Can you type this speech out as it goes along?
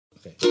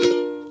Okay.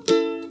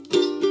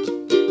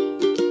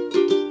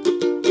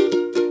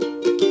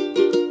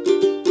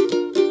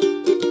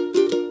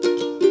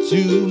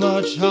 Too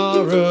much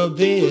horror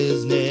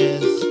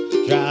business,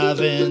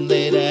 driving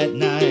late at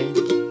night.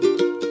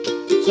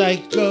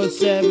 Psycho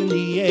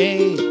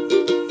 78,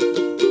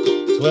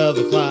 12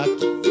 o'clock,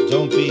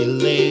 don't be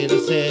late. I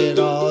said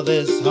all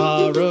this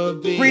horror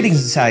business. Greetings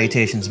and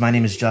salutations. My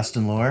name is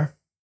Justin Lohr.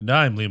 And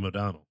I'm Liam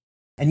O'Donnell.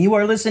 And you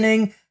are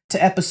listening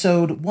to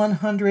episode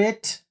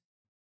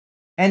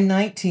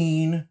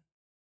 119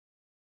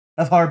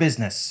 of Horror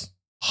Business.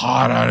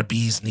 Horror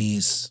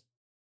business.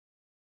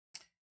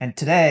 And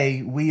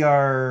today we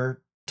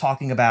are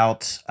talking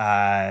about,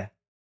 oh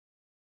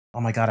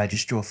my God, I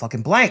just drew a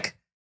fucking blank.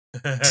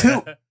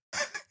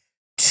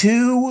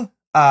 Two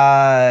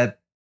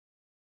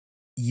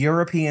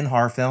European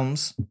horror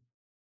films.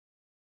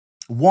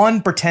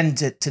 One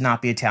pretends to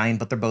not be Italian,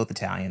 but they're both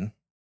Italian.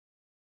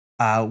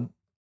 I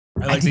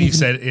like that you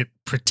said it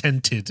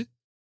pretended.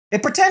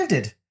 It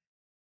pretended.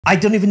 I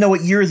don't even know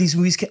what year these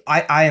movies came.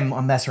 I am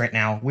a mess right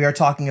now. We are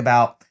talking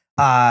about,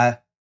 we'll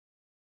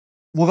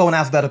go in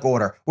alphabetical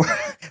order.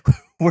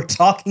 We're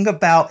talking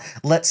about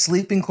Let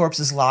Sleeping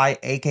Corpses Lie,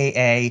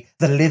 a.k.a.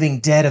 The Living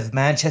Dead of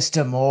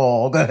Manchester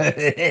Morgue.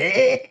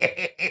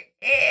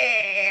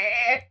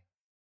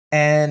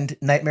 And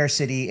Nightmare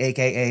City,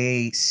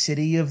 a.k.a.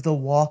 City of the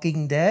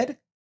Walking Dead.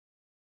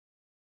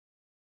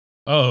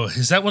 Oh,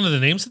 is that one of the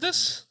names of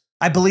this?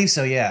 I believe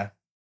so, yeah.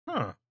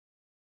 Huh.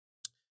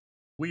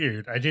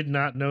 Weird. I did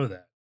not know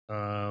that.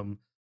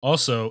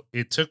 Also,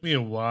 it took me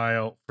a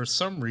while, for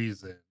some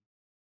reason,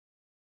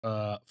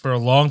 for a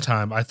long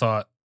time, I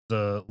thought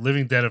the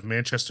Living Dead of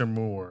Manchester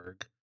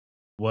Morgue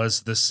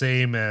was the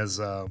same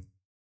as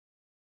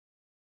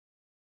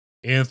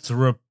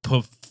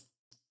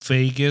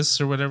Anthropophagus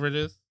or whatever it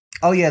is.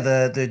 Oh yeah,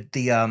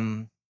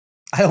 the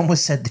I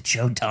almost said the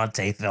Joe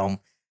Dante film.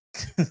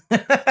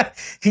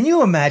 Can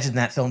you imagine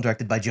that film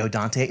directed by Joe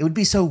Dante? It would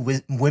be so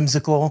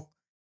whimsical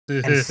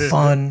and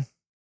fun,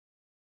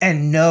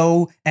 and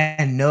no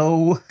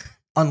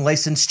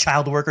unlicensed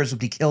child workers would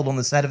be killed on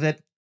the set of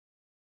it.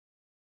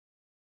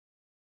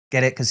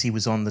 Get it? Because he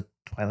was on the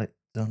Twilight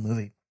Zone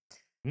movie.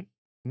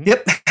 Mm-hmm.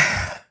 Yep.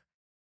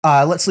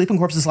 Let Sleeping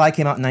Corpses Lie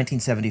came out in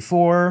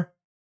 1974.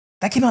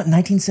 That came out in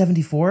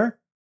 1974?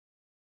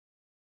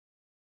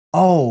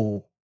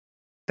 Oh,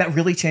 that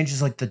really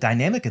changes like the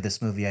dynamic of this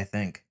movie, I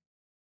think.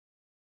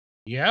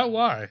 Yeah,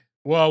 why?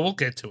 Well, we'll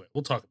get to it.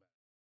 We'll talk about it.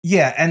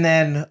 Yeah, and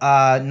then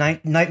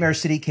Nightmare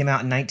City came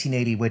out in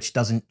 1980, which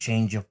doesn't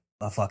change a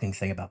fucking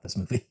thing about this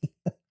movie.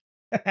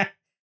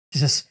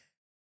 Just,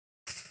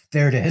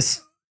 there it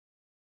is.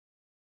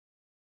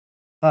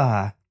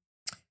 But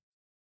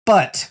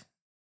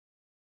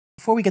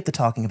before we get to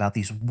talking about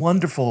these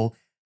wonderful,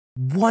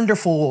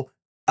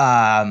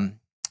 I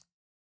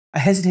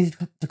hesitate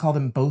to call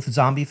them both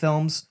zombie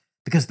films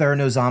because there are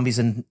no zombies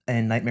in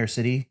Nightmare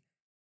City.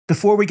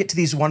 Before we get to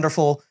these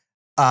wonderful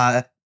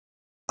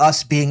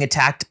us being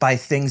attacked by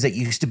things that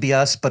used to be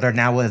us but are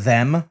now a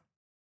them,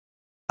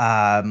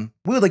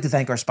 we would like to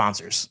thank our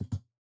sponsors.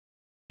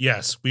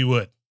 Yes, we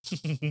would.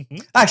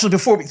 Actually,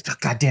 before we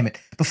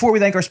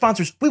thank our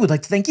sponsors, we would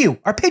like to thank you,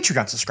 our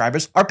Patreon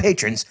subscribers, our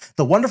patrons,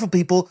 the wonderful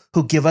people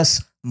who give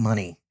us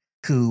money,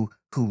 who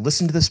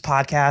listen to this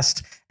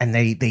podcast and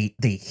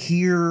they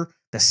hear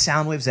the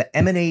sound waves that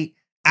emanate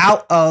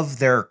out of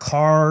their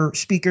car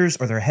speakers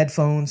or their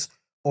headphones,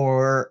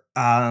 or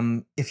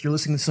if you're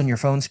listening to this on your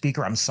phone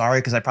speaker, I'm sorry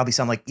because I probably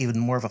sound like even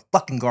more of a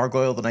fucking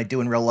gargoyle than I do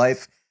in real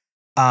life.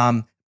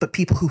 But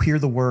people who hear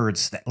the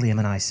words that Liam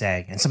and I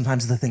say, and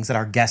sometimes the things that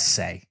our guests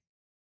say,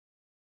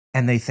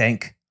 and they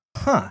think,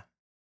 I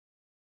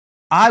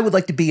would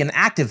like to be an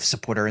active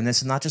supporter in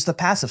this and not just a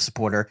passive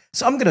supporter,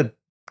 so I'm going to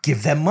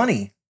give them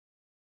money.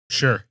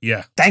 Sure,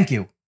 yeah. Thank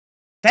you.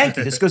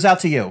 This goes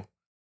out to you.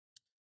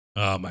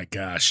 Oh my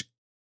gosh.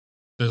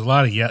 There's a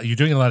lot of you're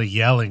doing a lot of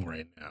yelling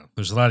right now.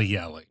 There's a lot of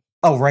yelling.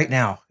 Oh, right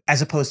now,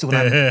 as opposed to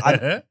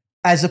when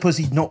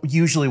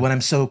usually when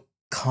I'm so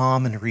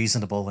calm and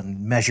reasonable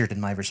and measured in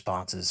my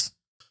responses.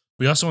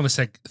 We also want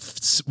to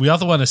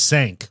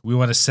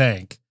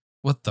thank.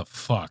 What the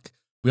fuck?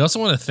 We also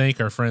want to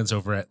thank our friends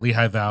over at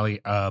Lehigh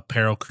Valley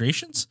Apparel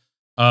Creations.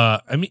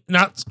 I mean,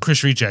 not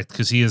Chris Reject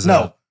because he is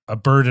a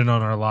burden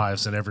on our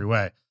lives in every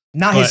way.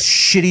 Not his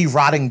shitty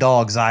rotting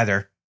dogs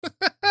either.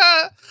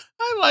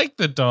 I like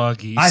the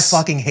doggies. I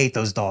fucking hate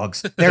those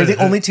dogs. They're the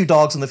only two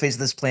dogs on the face of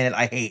this planet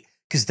I hate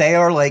because they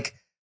are like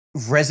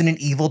Resident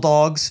Evil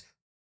dogs,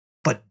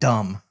 but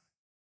dumb.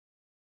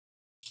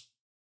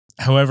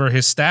 However,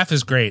 his staff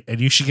is great, and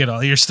you should get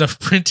all your stuff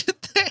printed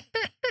there.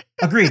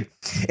 Agreed.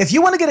 If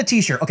you want to get a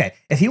t-shirt,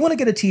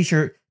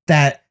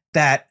 that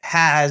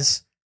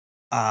has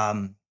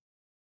on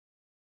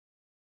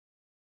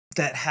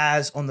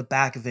the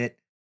back of it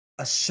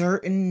a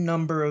certain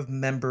number of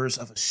members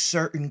of a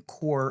certain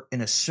court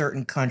in a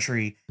certain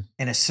country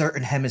in a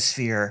certain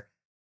hemisphere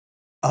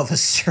of a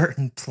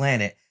certain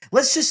planet.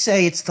 Let's just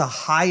say it's the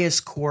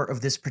highest court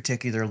of this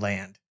particular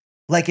land.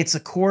 Like it's a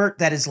court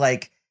that is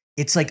like,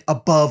 it's like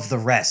above the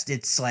rest.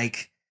 It's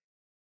like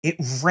it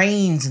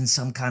reigns in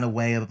some kind of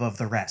way above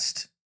the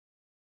rest.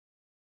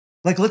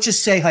 Like, let's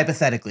just say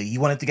hypothetically, you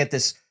wanted to get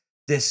this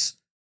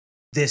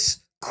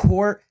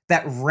court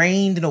that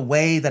reigned in a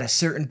way that a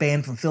certain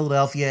band from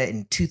Philadelphia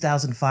in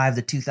 2005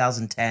 to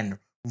 2010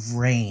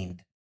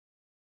 reigned.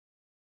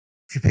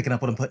 If you're picking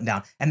up what I'm putting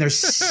down. And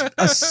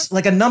there's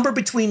like a number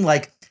between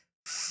like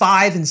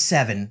 5 and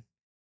 7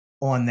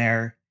 on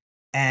there.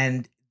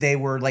 And they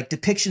were like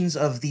depictions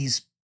of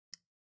these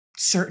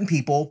certain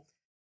people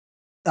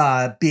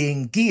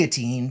being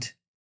guillotined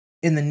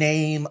in the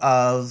name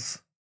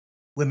of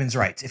women's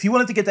rights. If you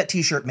wanted to get that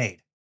t-shirt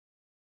made,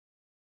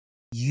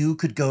 you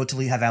could go to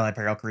Lehigh Valley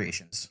Apparel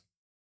Creations.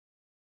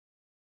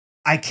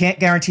 I can't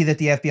guarantee that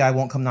the FBI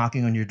won't come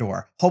knocking on your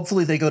door.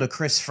 Hopefully they go to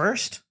Chris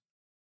first.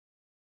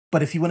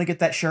 But if you want to get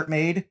that shirt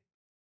made,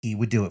 he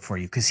would do it for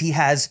you because he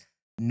has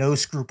no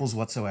scruples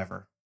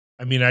whatsoever.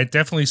 I mean, I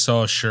definitely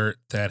saw a shirt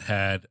that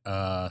had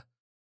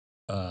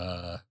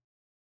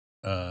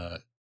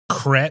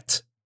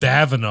Cret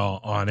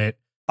Bavinal on it.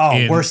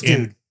 Oh, worst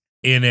dude.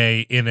 In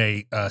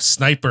a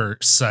sniper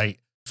sight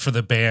for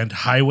the band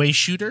Highway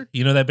Shooter.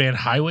 You know that band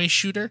Highway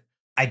Shooter?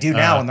 I do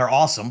now, and they're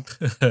awesome.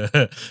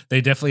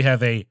 They definitely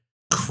have a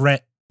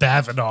Cret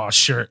Bavinal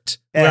shirt.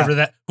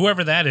 Yeah.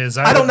 Whoever that is,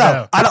 I don't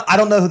know. I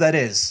don't know who that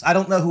is. I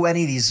don't know who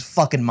any of these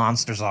fucking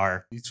monsters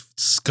are. These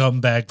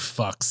scumbag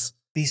fucks.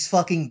 These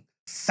fucking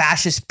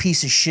fascist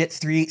piece of shit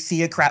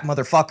theocrat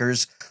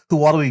motherfuckers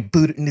who ought to be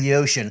booted into the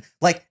ocean.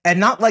 Like, and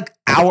not like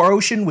our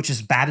ocean, which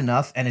is bad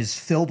enough and is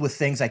filled with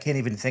things I can't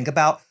even think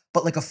about,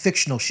 but like a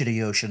fictional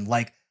shitty ocean,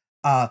 like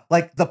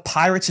the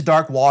Pirates of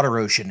Dark Water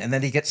ocean, and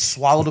then he gets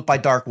swallowed up by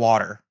dark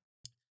water.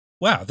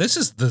 Wow, this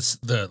is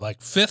the like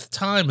 5th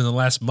time in the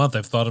last month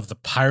I've thought of the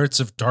Pirates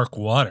of Dark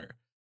Water.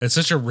 It's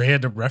such a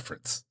random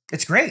reference.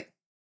 It's great.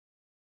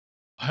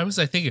 Why was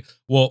I thinking?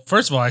 Well,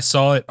 first of all, I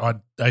saw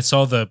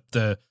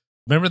the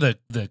remember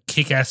the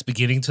kick-ass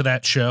beginning to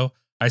that show?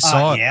 I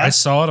saw it. Yeah. I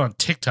saw it on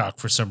TikTok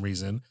for some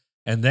reason.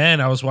 And then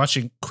I was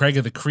watching Craig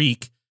of the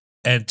Creek,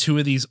 and 2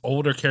 of these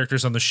older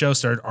characters on the show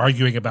started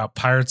arguing about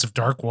Pirates of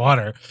Dark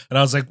Water. And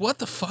I was like, what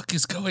the fuck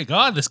is going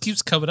on? This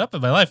keeps coming up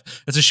in my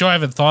life. It's a show I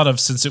haven't thought of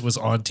since it was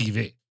on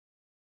TV.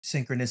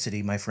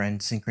 Synchronicity, my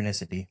friend.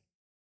 Synchronicity.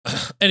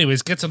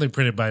 Anyways, get something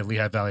printed by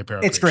Lehigh Valley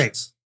Apparel. It's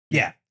Creations. Great.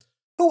 Yeah.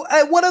 Oh,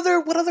 what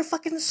other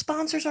fucking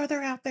sponsors are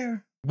there out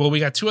there? Well, we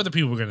got 2 other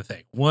people we're going to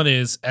thank. One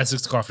is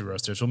Essex Coffee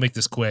Roasters. We'll make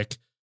this quick.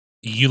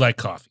 You like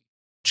coffee.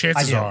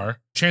 Chances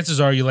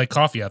are you like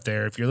coffee out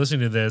there. If you're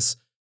listening to this,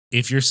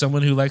 if you're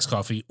someone who likes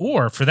coffee,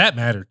 or for that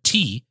matter,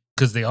 tea,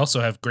 because they also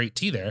have great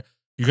tea there,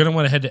 you're going to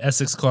want to head to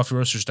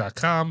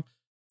EssexCoffeeRoasters.com.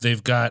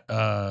 They've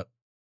got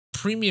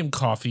premium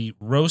coffee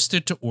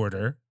roasted to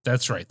order.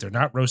 That's right. They're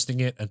not roasting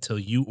it until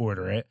you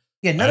order it.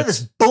 Yeah, none of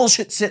this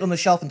bullshit sitting on the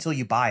shelf until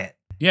you buy it.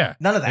 Yeah.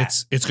 None of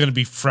that. It's going to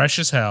be fresh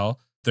as hell.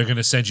 They're going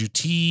to send you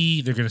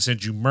tea. They're going to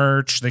send you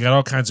merch. They got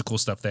all kinds of cool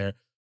stuff there.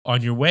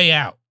 On your way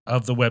out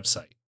of the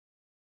website,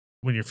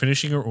 when you're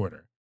finishing your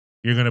order,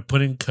 you're going to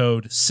put in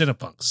code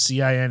Cinepunk,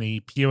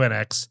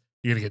 CINEPONX.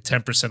 You're going to get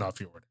 10% off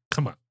your order.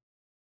 Come on.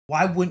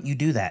 Why wouldn't you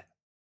do that?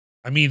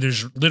 I mean,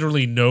 there's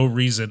literally no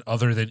reason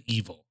other than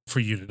evil for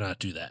you to not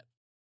do that.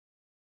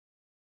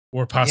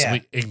 Or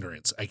possibly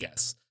ignorance, I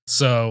guess.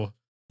 So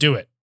do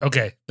it.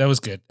 Okay, that was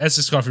good.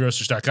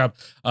 EssexCoffeeRoasters.com.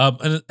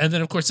 And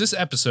then, of course, this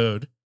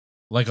episode,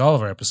 like all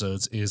of our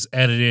episodes, is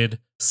edited,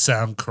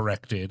 sound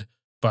corrected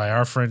by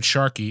our friend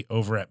Sharky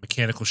over at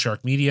Mechanical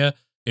Shark Media.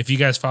 If you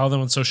guys follow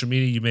them on social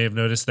media, you may have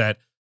noticed that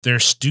their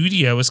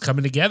studio is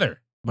coming together.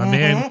 My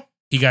man,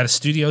 he got a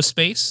studio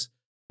space.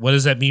 What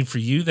does that mean for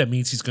you? That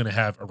means he's going to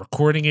have a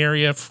recording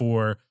area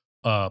for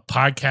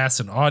podcasts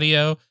and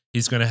audio.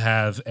 He's going to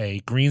have a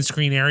green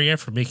screen area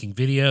for making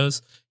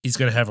videos. He's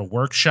going to have a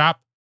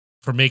workshop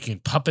for making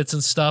puppets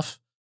and stuff.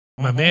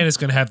 My man is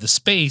going to have the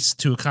space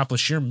to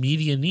accomplish your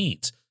media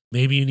needs.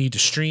 Maybe you need to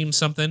stream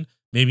something.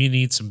 Maybe you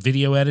need some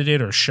video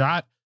edited or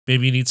shot.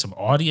 Maybe you need some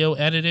audio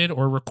edited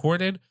or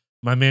recorded.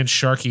 My man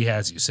Sharky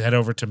has you. So head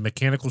over to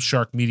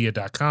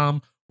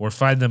mechanicalsharkmedia.com or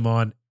find them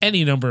on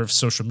any number of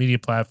social media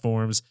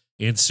platforms,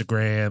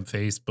 Instagram,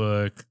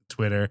 Facebook,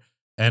 Twitter,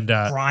 and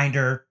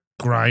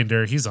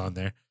Grindr. He's on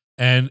there.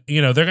 And,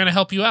 you know, they're going to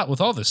help you out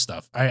with all this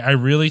stuff. I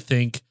really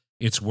think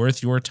it's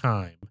worth your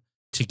time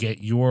to get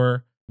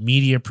your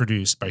media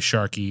produced by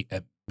Sharky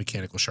at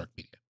Mechanical Shark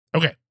Media.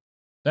 Okay.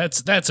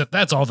 That's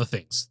all the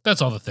things.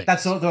 That's all the things.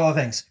 That's all the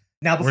things.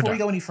 Now, before we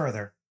go any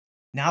further,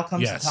 now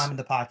comes the time in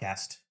the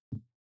podcast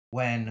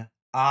when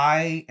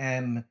I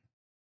am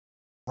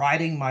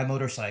riding my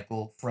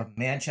motorcycle from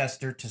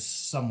Manchester to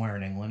somewhere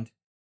in England,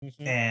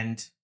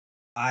 and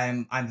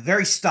I'm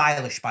very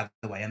stylish, by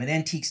the way. I'm an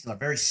antique dealer,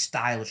 very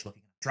stylish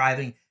looking.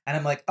 Driving, and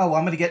I'm like, oh,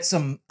 I'm gonna get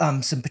some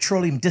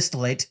petroleum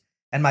distillate,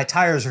 and my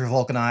tires are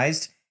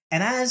vulcanized.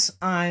 And as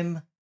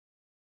I'm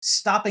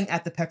stopping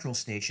at the petrol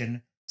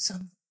station,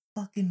 some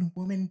fucking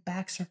woman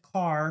backs her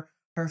car,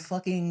 her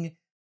fucking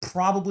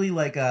probably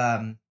like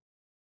a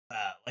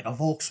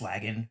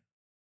Volkswagen,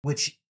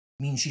 which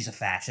means she's a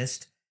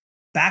fascist,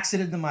 backs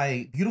it into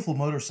my beautiful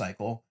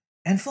motorcycle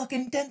and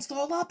fucking dents it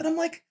all up. And I'm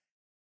like,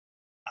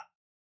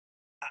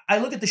 I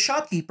look at the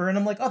shopkeeper and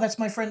I'm like, oh, that's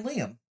my friend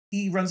Liam.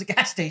 He runs a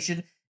gas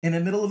station in the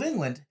middle of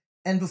England.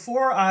 And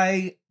before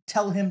I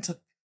tell him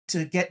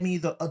to get me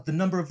the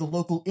number of the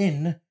local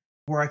inn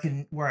where I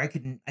can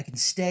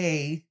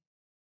stay,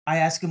 I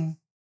ask him,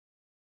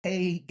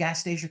 hey,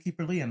 gas station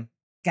keeper Liam,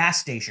 gas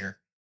station.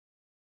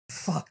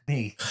 Fuck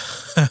me.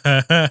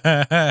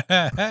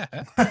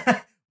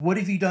 What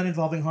have you done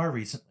involving Har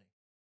recently?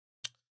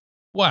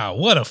 Wow,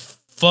 what a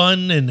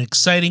fun and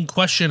exciting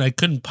question I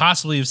couldn't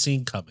possibly have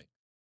seen coming.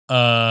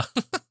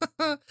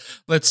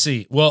 Let's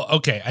see. Well,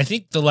 okay, I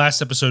think the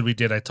last episode we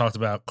did, I talked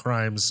about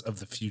crimes of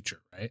the future,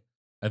 right?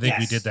 I think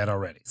we did that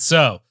already.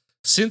 So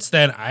since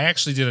then, I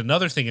actually did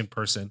another thing in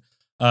person.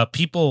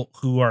 People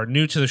who are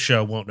new to the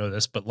show won't know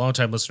this, but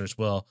longtime listeners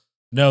will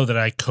know that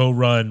I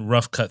co-run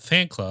Rough Cut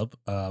Fan Club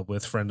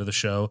with friend of the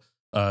show,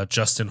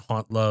 Justin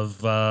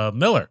Hauntlove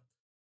Miller.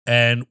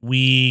 And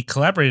we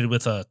collaborated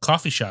with a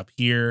coffee shop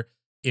here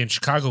in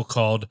Chicago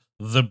called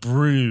The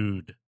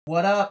Brood.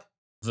 What up?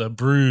 The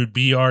Brood,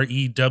 Brewed.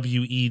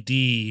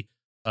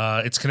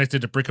 It's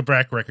connected to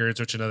Bric-a-Brac Records,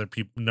 which another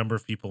number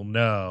of people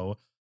know.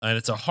 And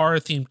it's a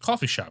horror-themed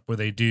coffee shop where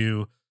they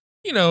do,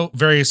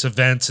 various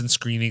events and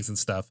screenings and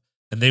stuff.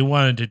 And they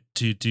wanted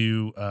to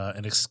do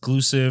an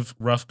exclusive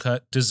rough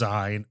cut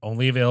design,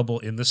 only available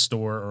in the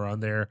store or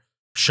on their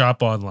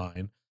shop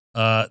online,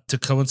 to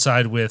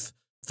coincide with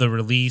the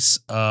release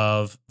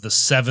of The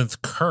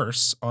Seventh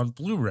Curse on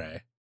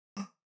Blu-ray.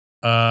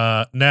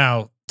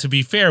 Now, to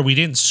be fair, we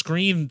didn't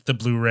screen the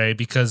Blu-ray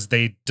because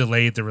they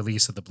delayed the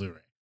release of the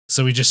Blu-ray.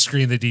 So we just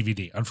screened the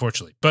DVD,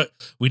 unfortunately. But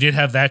we did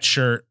have that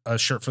shirt, a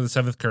shirt for The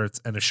Seventh Curse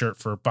and a shirt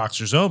for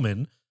Boxer's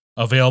Omen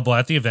available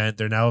at the event.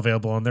 They're now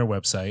available on their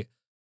website.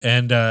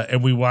 And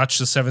we watched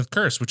The Seventh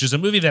Curse, which is a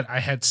movie that I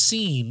had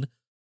seen,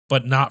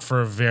 but not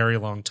for a very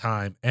long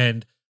time.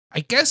 And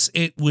I guess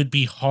it would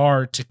be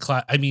hard to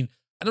I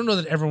don't know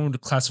that everyone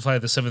would classify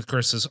The Seventh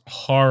Curse as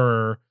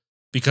horror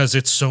because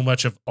it's so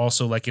much of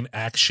also like an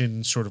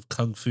action sort of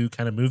kung fu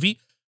kind of movie,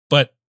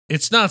 but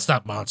it's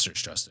nonstop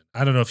monsters, Justin.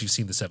 I don't know if you've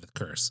seen The Seventh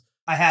Curse.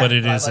 I have, but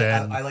it is.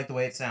 I like the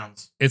way it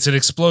sounds. It's an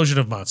explosion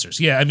of monsters.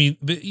 Yeah, I mean,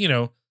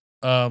 the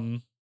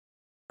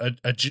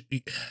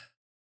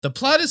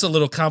plot is a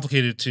little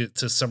complicated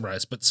to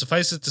summarize, but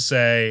suffice it to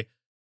say,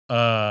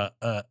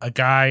 a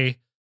guy,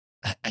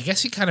 I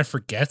guess he kind of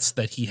forgets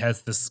that he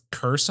has this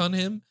curse on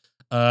him,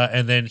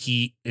 and then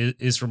he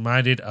is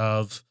reminded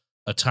of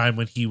a time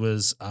when he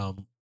was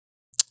on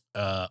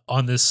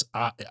this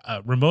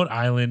remote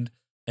island,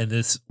 and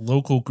this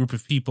local group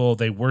of people,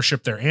 they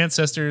worship their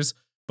ancestors,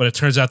 but it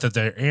turns out that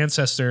their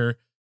ancestor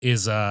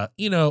is I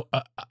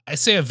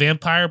say a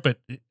vampire, but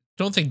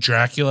don't think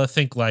Dracula,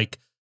 think like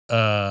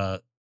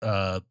the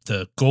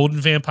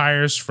golden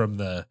vampires from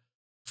the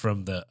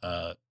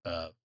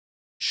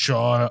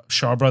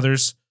Shaw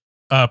Brothers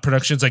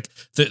productions, like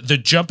the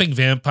jumping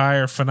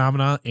vampire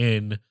phenomena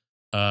in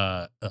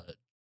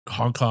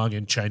Hong Kong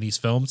and Chinese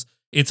films.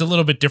 It's a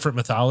little bit different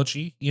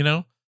mythology,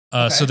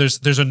 Okay. So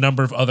there's a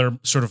number of other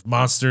sort of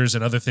monsters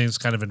and other things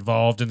kind of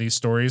involved in these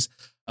stories.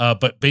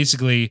 But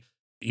basically,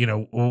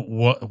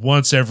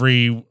 once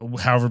every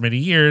however many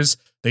years,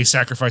 they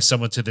sacrifice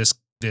someone to this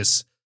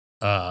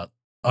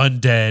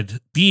undead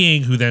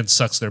being who then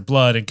sucks their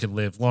blood and can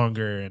live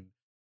longer.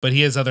 But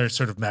he has other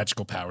sort of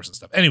magical powers and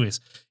stuff.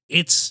 Anyways,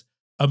 it's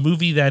a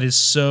movie that is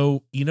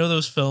so,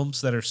 those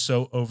films that are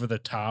so over the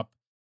top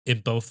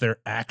in both their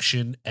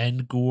action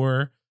and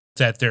gore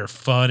that they're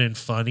fun and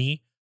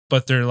funny,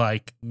 but they're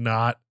like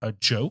not a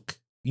joke.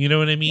 You know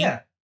what I mean?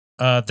 Yeah.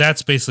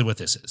 That's basically what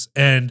this is.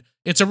 And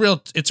it's a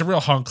real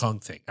Hong Kong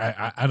thing.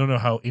 I don't know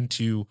how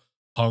into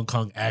Hong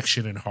Kong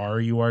action and horror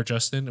you are,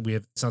 Justin.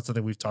 It's not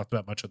something we've talked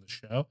about much on the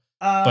show,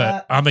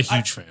 but I'm a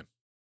huge fan.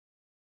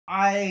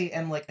 I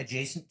am like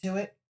adjacent to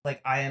it.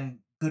 Like I am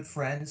good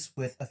friends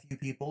with a few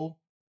people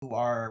who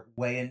are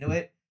way into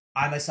it.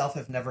 I myself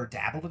have never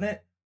dabbled in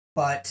it,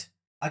 but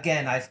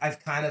again, I've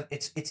kind of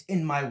it's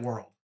in my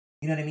world.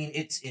 You know what I mean?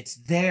 It's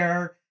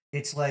there.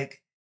 It's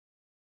like,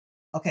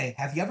 okay,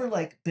 have you ever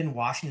like been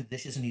washing the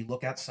dishes and you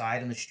look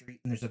outside in the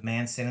street and there's a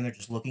man standing there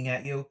just looking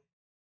at you?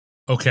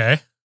 Okay.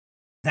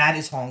 That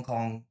is Hong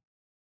Kong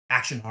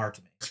action horror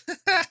to me.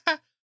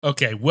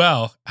 Okay,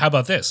 well, how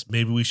about this?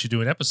 Maybe we should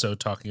do an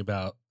episode talking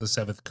about The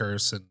Seventh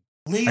Curse, and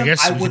Liam, I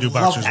guess we could do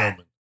Boxer's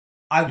Omen.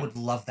 I would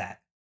love that.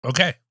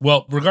 Okay,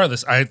 well,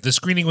 regardless, the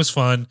screening was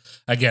fun.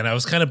 Again, I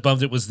was kind of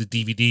bummed it was the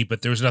DVD,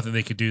 but there was nothing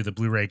they could do. The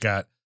Blu-ray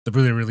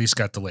release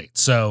got delayed,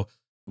 so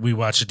we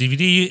watched the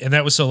DVD, and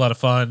that was still a lot of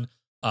fun.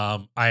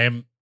 I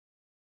am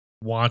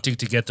wanting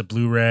to get the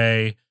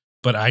Blu-ray,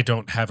 but I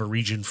don't have a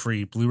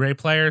region-free Blu-ray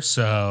player,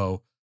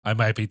 so I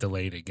might be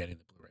delayed in getting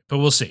the Blu-ray. But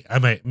we'll see.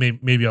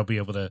 Maybe I'll be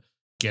able to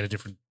get a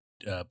different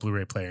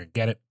Blu-ray player and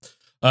get it.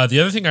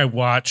 The other thing I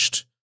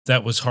watched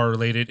that was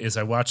horror-related is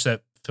I watched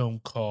that film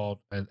called,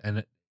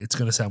 and it's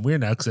going to sound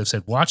weird now because I've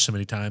said watch so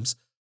many times,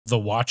 The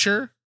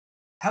Watcher.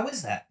 How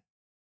is that?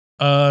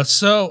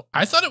 So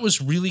I thought it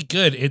was really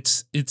good.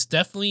 It's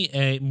definitely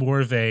a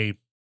more of a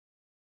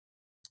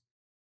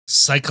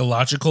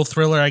psychological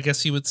thriller, I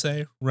guess you would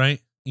say, right?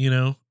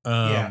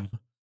 Yeah.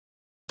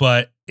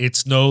 but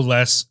it's no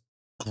less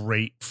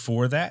great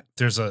for that.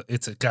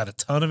 It's got a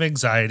ton of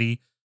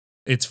anxiety.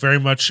 It's very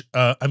much,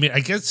 I mean, I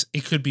guess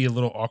it could be a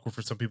little awkward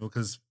for some people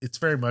because it's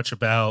very much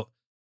about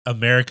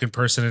American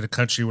person in a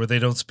country where they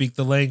don't speak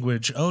the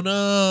language. Oh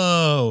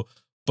no.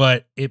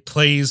 But it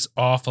plays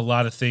off a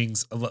lot of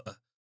things.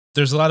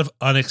 There's a lot of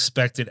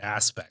unexpected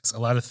aspects, a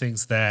lot of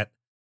things that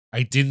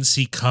I didn't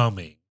see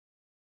coming.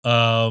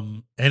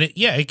 And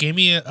it gave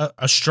me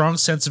a strong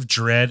sense of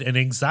dread and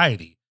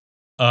anxiety.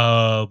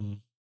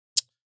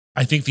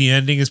 I think the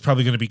ending is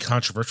probably going to be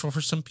controversial for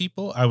some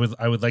people. I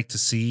would like to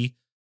see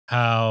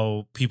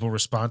how people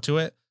respond to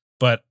it,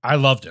 but I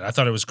loved it. I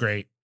thought it was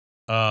great.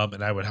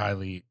 And I would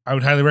highly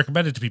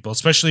recommend it to people,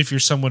 especially if you're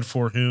someone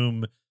for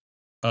whom,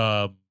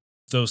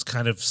 those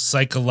kind of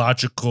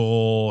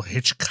psychological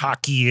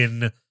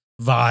Hitchcockian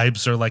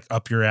vibes are like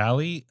up your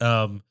alley.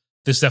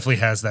 This definitely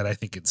has that, I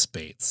think, in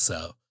spades.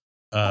 So,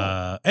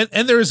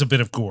 and there is a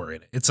bit of gore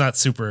in it. It's not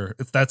super.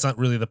 That's not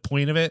really the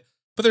point of it.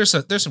 But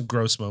there's some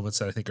gross moments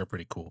that I think are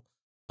pretty cool.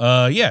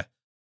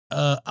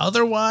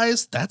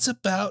 Otherwise, that's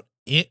about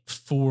it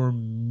for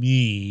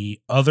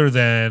me. Other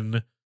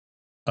than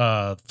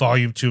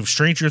Volume 2 of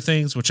Stranger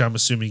Things, which I'm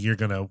assuming you're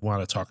gonna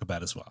want to talk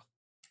about as well.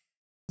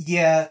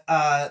 Yeah.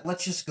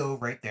 Let's just go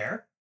right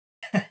there.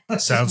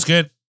 Sounds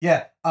good.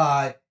 Yeah.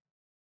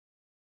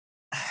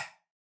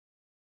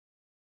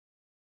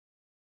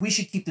 We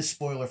should keep this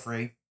spoiler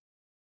free.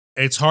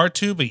 It's hard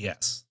to, but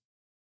yes.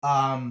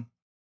 I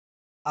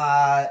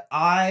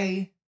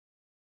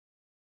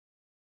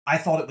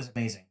thought it was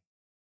amazing.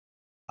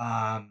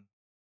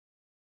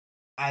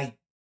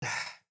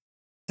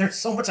 There's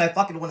so much I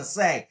fucking want to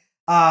say.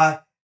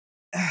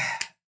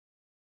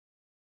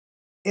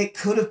 It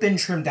could have been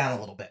trimmed down a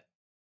little bit.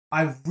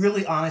 I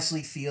really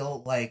honestly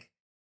feel like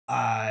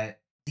the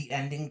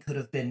ending could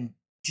have been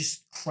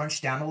just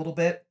crunched down a little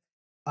bit.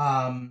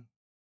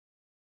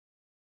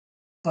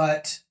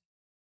 But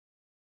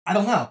I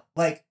don't know.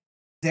 Like,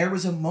 there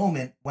was a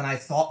moment when I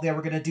thought they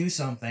were going to do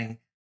something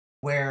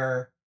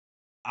where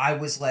I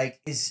was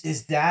like, is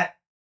that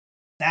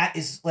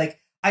is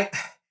like,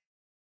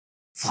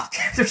 fuck,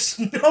 there's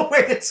no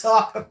way to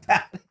talk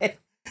about it.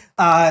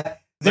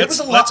 There was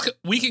a lot.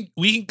 We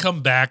can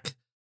come back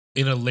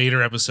in a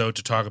later episode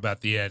to talk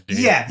about the ending.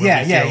 Yeah.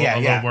 A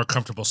little more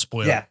comfortable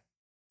spoiler.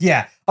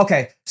 Yeah.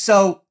 Okay.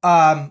 So,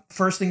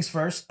 first things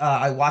first,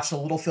 I watched a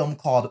little film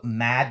called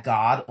Mad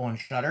God on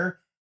Shudder.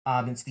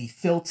 It's the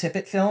Phil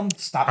Tippett film,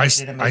 stop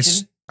motion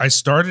animation. I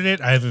started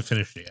it. I haven't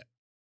finished it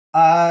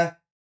yet.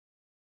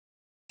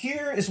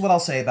 Here is what I'll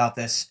say about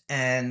this,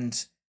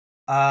 and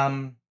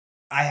I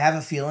have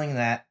a feeling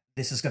that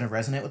this is going to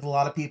resonate with a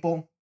lot of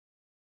people.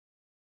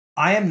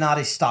 I am not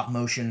a stop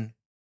motion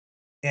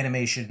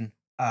animation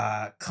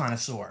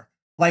connoisseur.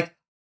 Like,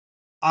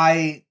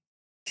 I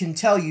can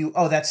tell you,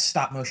 oh, that's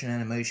stop motion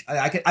animation.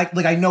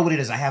 I know what it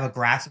is. I have a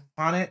grasp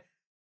on it.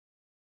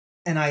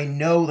 And I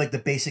know, like, the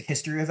basic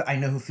history of it. I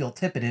know who Phil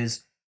Tippett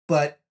is,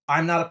 but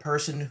I'm not a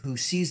person who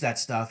sees that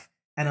stuff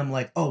and I'm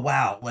like, oh,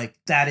 wow, like,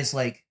 that is,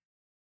 like,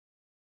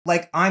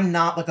 I'm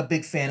not, like, a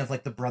big fan of,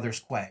 like, the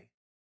Brothers Quay.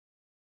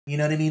 You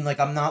know what I mean?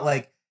 Like, I'm not,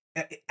 like...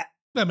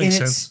 That makes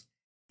sense.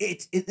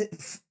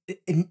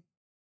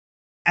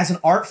 As an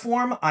art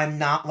form, I'm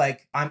not,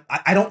 like...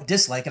 I don't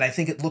dislike it. I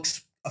think it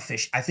looks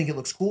efficient. I think it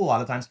looks cool a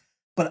lot of times.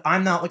 But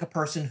I'm not, like, a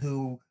person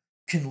who...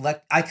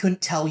 I couldn't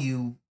tell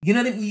you, you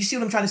know what I mean? You see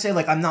what I'm trying to say?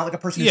 Like, I'm not like a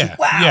person who's like,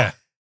 wow.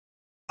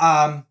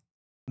 Yeah.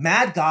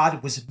 Mad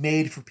God was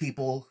made for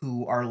people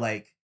who are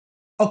like,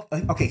 oh,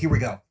 okay, here we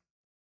go.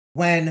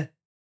 When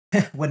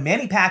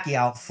Manny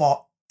Pacquiao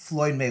fought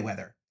Floyd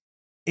Mayweather,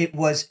 it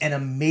was an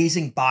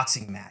amazing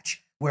boxing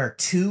match where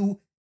two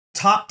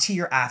top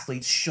tier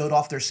athletes showed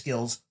off their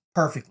skills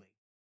perfectly.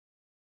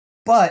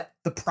 But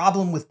the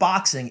problem with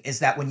boxing is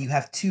that when you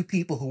have two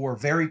people who are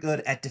very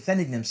good at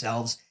defending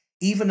themselves,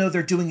 even though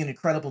they're doing an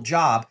incredible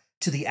job,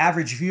 to the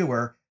average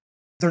viewer,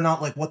 they're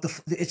not like, what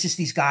the it's just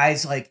these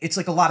guys, like, it's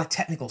like a lot of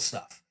technical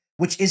stuff,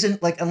 which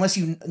isn't like, unless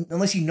you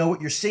know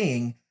what you're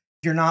seeing,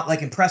 you're not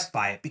like impressed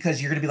by it,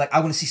 because you're going to be like, I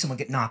want to see someone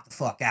get knocked the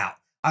fuck out.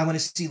 I want to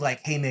see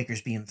like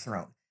haymakers being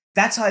thrown.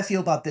 That's how I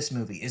feel about this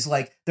movie, is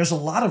like, there's a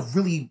lot of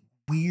really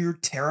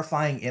weird,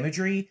 terrifying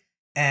imagery,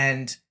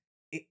 and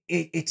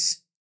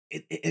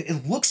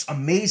it looks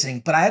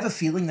amazing, but I have a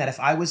feeling that if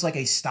I was like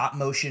a stop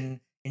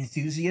motion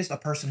enthusiast, a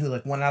person who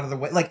like went out of their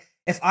way, like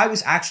if I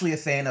was actually a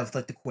fan of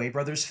like the Quay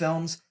brothers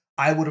films,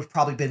 I would have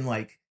probably been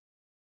like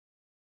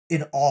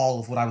in awe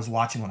of what I was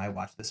watching when I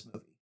watched this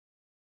movie.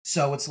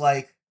 So it's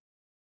like,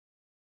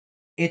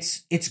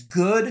 it's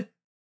good,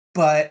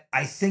 but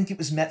I think it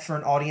was meant for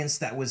an audience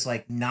that was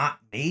like not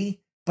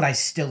me, but I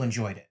still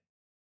enjoyed it.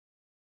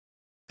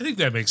 I think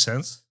that makes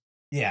sense.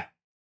 Yeah.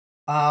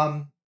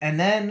 And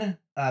then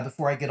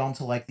before I get on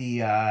to like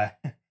the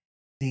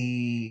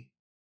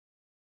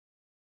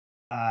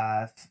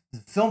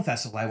film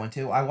festival I went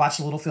to, I watched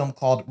a little film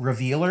called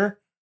Revealer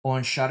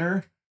on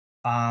Shudder.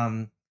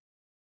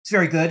 It's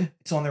very good.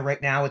 It's on there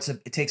right now.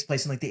 It takes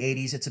place in like the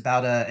 80s. It's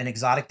about an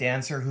exotic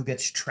dancer who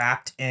gets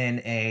trapped in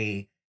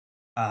a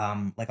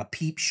like a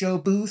peep show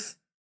booth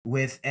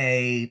with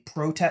a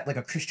protest, like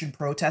a Christian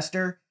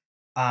protester,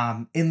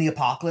 in the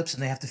apocalypse,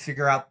 and they have to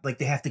figure out, like,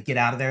 they have to get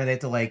out of there. They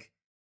have to like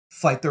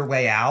fight their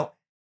way out,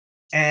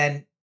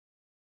 and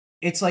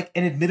it's like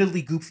an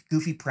admittedly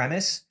goofy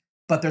premise,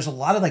 but there's a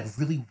lot of like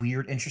really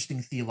weird,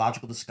 interesting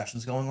theological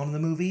discussions going on in the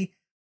movie.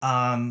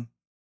 Um,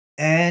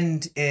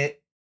 and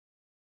it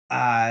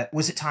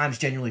was at times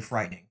genuinely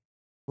frightening.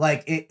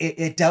 Like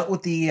it dealt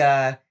with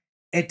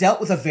it dealt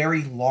with a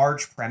very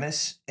large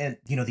premise, and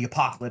the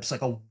apocalypse,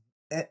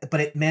 but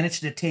it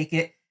managed to take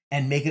it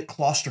and make it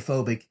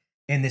claustrophobic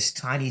in this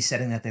tiny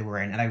setting that they were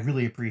in, and I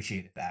really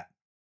appreciated that.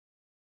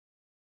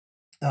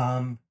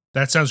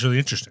 That sounds really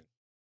interesting.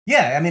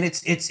 Yeah, I mean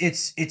it's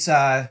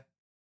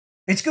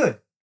good.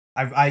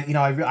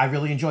 I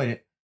really enjoyed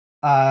it.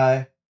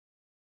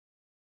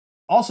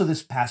 Also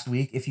this past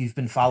week, if you've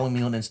been following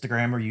me on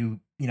Instagram or you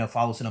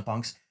follow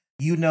Cinepunks,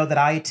 you know that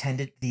I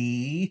attended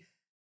the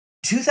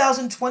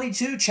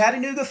 2022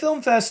 Chattanooga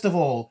Film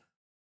Festival.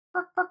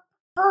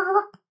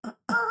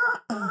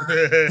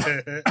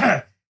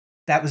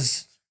 that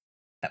was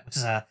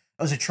a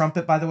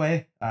trumpet, by the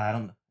way. I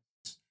don't know,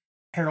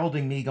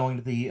 heralding me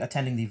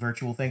attending the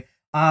virtual thing.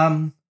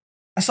 I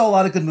saw a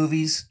lot of good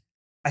movies.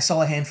 I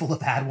saw a handful of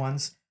bad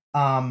ones.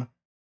 I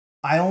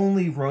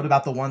only wrote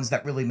about the ones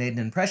that really made an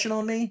impression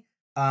on me.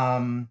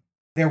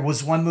 There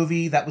was one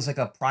movie that was like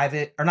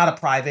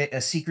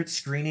a secret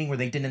screening where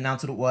they didn't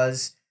announce what it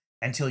was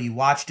until you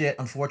watched it.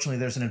 Unfortunately,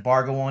 there's an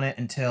embargo on it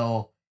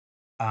until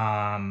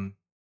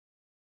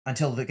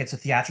it gets a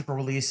theatrical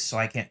release, so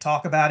I can't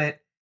talk about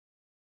it.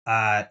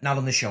 Not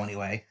on this show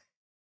anyway.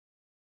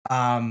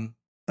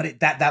 But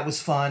that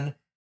was fun.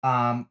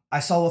 I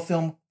saw a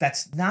film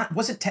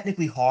wasn't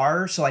technically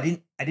horror, so I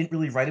didn't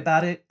really write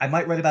about it. I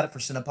might write about it for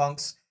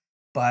Cinepunks,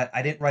 but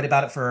I didn't write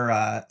about it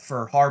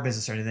for Horror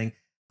Business or anything.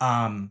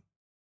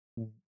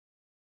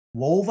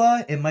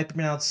 Wolva, it might be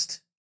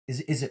pronounced.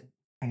 Is it?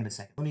 Hang on a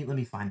second. Let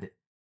me find it.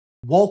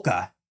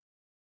 Volca.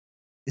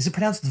 Is it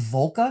pronounced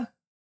Volca?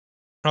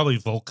 Probably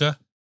Volca.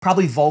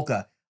 Probably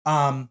Volca.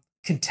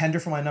 Contender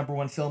for my number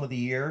one film of the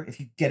year.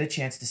 If you get a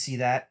chance to see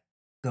that,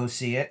 go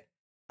see it.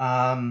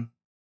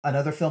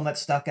 Another film that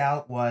stuck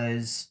out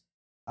was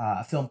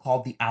a film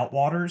called The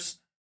Outwaters,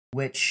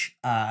 which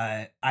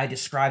I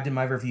described in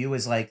my review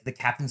as like the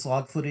captain's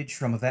log footage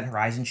from Event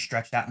Horizon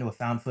stretched out into a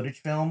found footage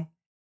film.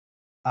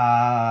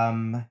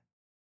 A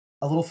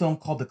little film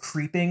called The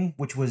Creeping,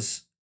 which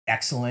was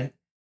excellent.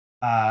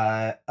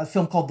 A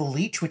film called The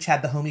Leech, which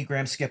had the homie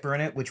Graham Skipper in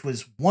it, which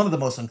was one of the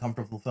most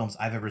uncomfortable films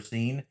I've ever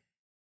seen.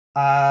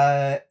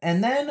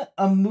 And then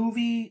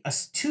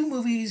two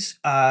movies,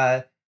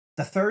 the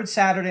third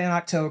Saturday in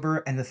October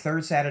and the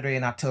third Saturday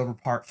in October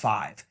Part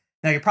 5.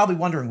 Now you're probably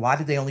wondering, why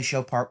did they only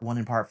show Part 1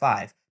 and Part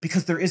 5?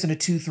 Because there isn't a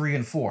 2, 3,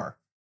 and 4.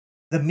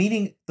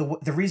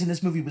 The reason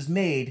this movie was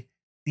made,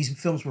 these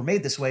films were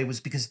made this way, was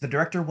because the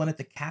director wanted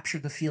to capture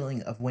the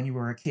feeling of when you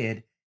were a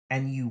kid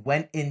and you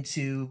went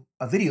into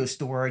a video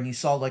store and you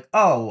saw like,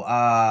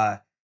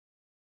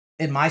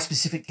 in my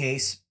specific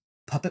case,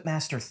 Puppet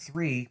Master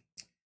 3.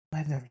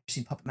 I've never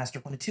seen Puppet Master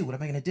 1 and 2. What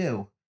am I going to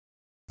do?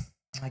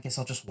 I guess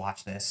I'll just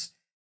watch this.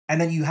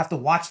 And then you have to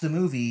watch the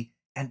movie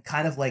and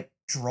kind of like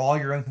draw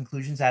your own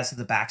conclusions as to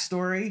the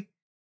backstory.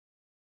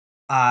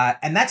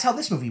 And that's how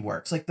this movie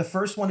works. Like the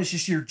first one is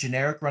just your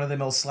generic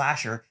run-of-the-mill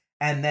slasher.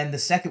 And then the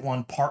second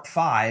one, Part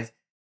 5,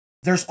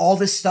 there's all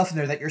this stuff in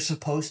there that you're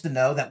supposed to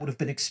know that would have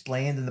been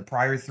explained in the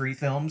prior 3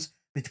 films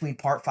between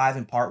Part 5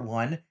 and Part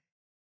 1,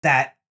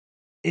 that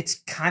it's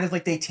kind of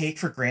like they take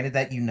for granted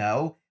that you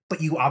know,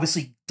 but you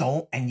obviously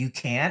don't and you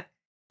can't.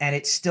 And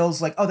it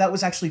still's like, oh, that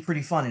was actually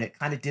pretty fun. And it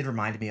kind of did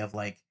remind me of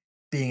like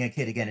being a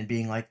kid again and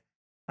being like,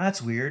 oh,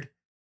 that's weird.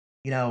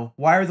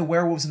 Why are the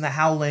werewolves in The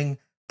Howling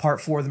Part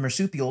 4 the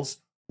marsupials?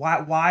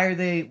 Why do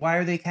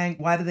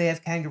they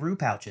have kangaroo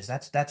pouches?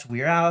 That's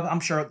weird. I'm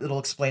sure it'll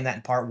explain that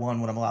in Part 1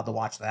 when I'm allowed to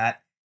watch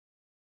that.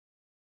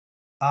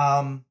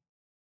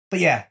 But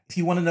yeah, if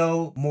you want to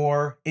know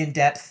more in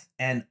depth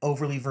and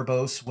overly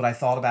verbose what I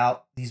thought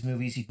about these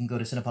movies, you can go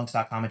to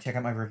cinepunks.com and check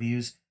out my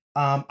reviews.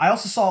 I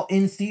also saw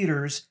in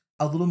theaters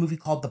a little movie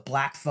called The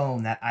Black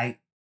Phone that I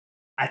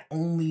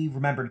only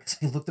remembered because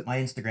I looked at my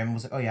Instagram and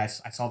was like, oh yeah,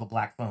 I saw The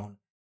Black Phone.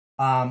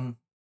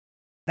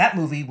 That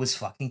movie was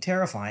fucking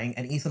terrifying,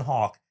 and Ethan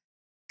Hawke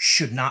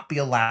should not be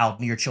allowed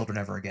near children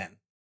ever again.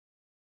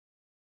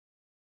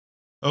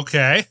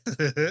 Okay.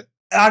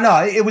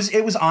 No, it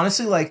was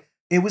honestly like,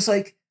 it was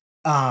like,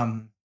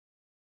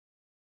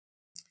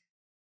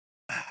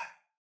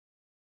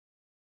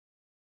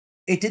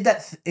 it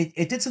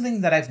did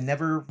something that I've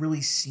never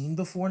really seen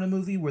before in a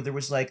movie, where there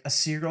was like a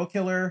serial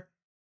killer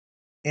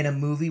in a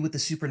movie with the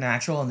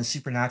supernatural, and the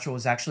supernatural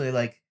was actually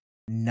like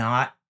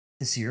not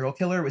the serial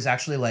killer. It was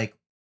actually like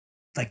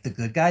the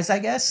good guys, I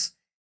guess.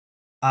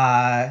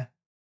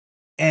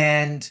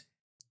 And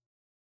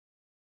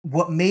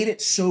what made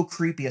it so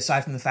creepy,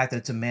 aside from the fact that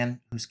it's a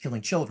man who's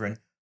killing children,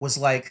 was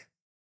like,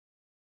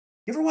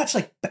 you ever watch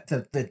like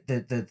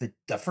the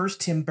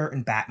first Tim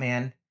Burton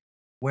Batman,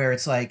 where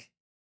it's like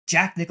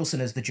Jack Nicholson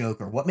as the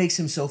Joker? What makes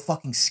him so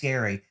fucking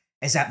scary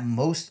is that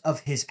most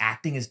of his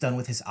acting is done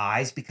with his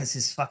eyes because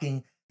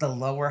the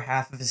lower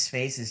half of his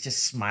face is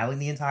just smiling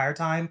the entire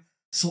time.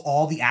 So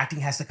all the acting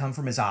has to come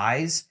from his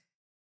eyes.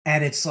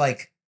 And it's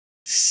like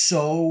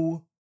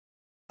so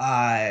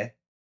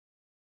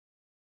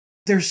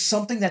there's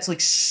something that's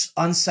like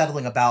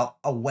unsettling about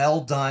a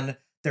well done.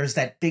 There's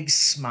that big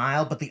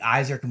smile, but the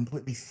eyes are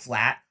completely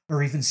flat,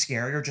 or even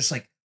scarier, just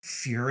like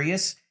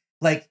furious.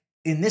 Like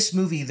in this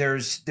movie,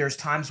 there's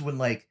times when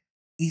like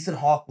Ethan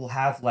Hawke will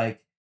have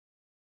like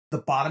the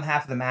bottom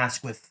half of the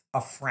mask with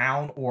a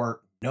frown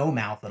or no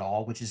mouth at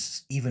all, which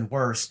is even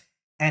worse.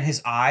 And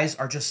his eyes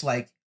are just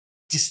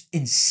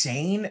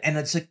insane. And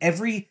it's like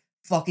every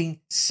fucking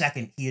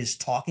second he is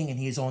talking and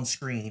he is on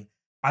screen,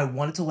 I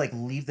wanted to like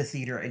leave the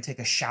theater and take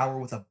a shower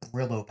with a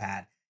Brillo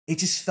pad. It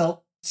just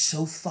felt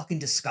so fucking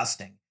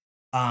disgusting.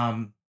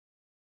 But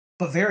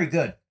very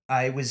good.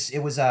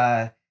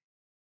 The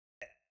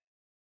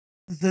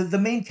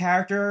main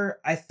character,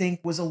 I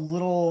think, was a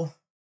little,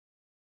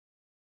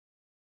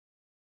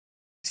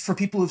 for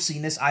people who've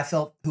seen this,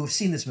 who have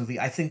seen this movie,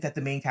 I think that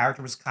the main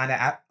character was kind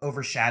of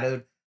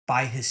overshadowed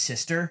by his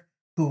sister,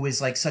 who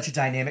is like such a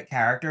dynamic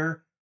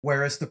character,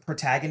 whereas the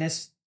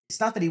protagonist, it's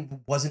not that he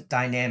wasn't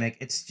dynamic,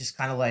 it's just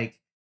kind of like,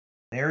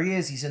 there he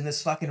is, he's in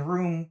this fucking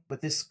room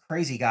with this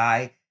crazy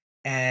guy,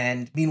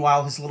 and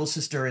meanwhile his little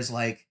sister is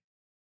like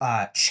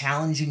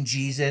challenging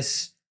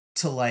Jesus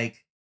to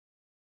like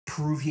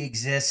prove he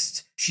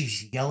exists.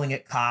 She's yelling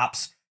at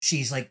cops,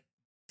 she's like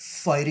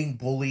fighting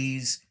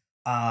bullies,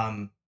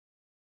 and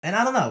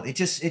I don't know, it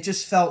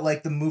just felt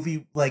like the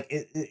movie, like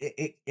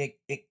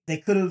they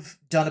could have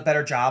done a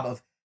better job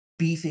of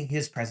beefing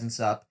his presence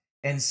up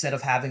instead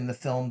of having the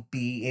film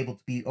be able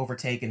to be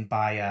overtaken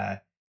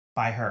by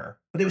her.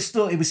 But it was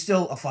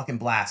still a fucking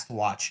blast to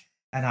watch,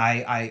 and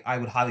I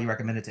would highly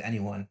recommend it to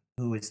anyone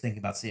who is thinking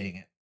about seeing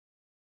it.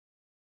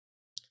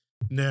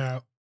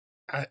 Now,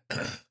 I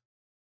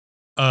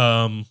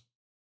don't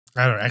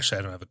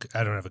have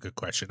a good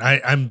question.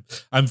 I'm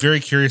very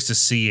curious to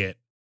see it,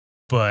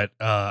 but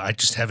I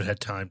just haven't had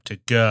time to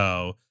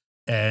go.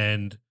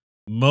 And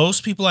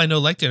most people I know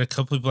liked it. A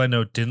couple people I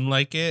know didn't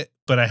like it,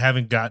 but I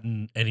haven't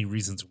gotten any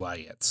reasons why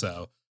yet.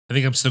 So I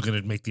think I'm still going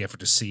to make the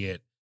effort to see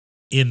it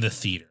in the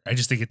theater. I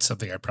just think it's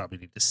something I probably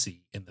need to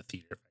see in the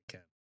theater if I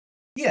can.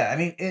 Yeah, I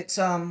mean, it's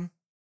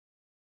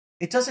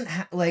it doesn't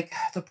like,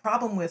 the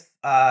problem with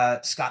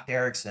Scott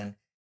Derrickson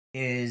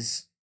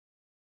is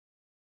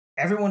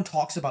everyone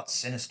talks about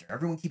Sinister.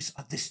 Everyone keeps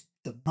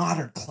the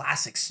modern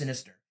classic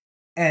Sinister,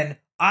 and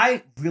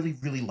I really,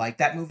 really like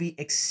that movie,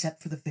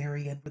 except for the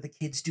very end where the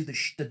kids do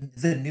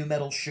the new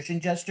metal shushing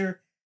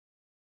gesture.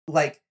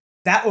 Like,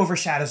 that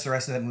overshadows the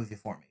rest of that movie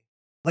for me.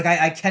 Like,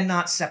 I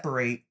cannot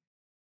separate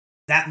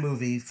that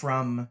movie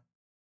from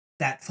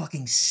that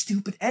fucking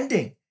stupid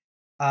ending.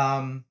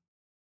 But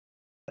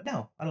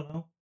no, I don't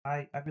know.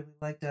 I really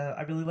liked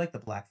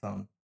the Black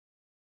Phone.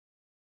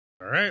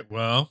 All right,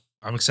 well,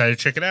 I'm excited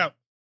to check it out.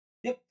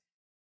 Yep.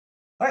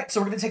 All right,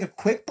 so we're going to take a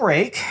quick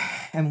break,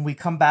 and when we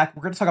come back,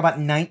 we're going to talk about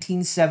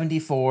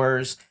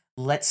 1974's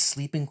Let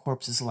Sleeping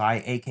Corpses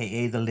Lie,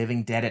 a.k.a. The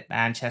Living Dead at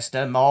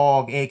Manchester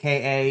Morgue,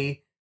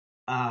 a.k.a.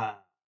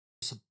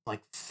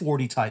 Like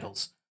 40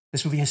 titles.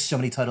 This movie has so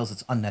many titles,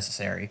 it's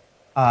unnecessary.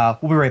 We'll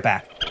be right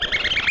back.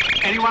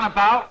 Anyone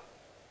about?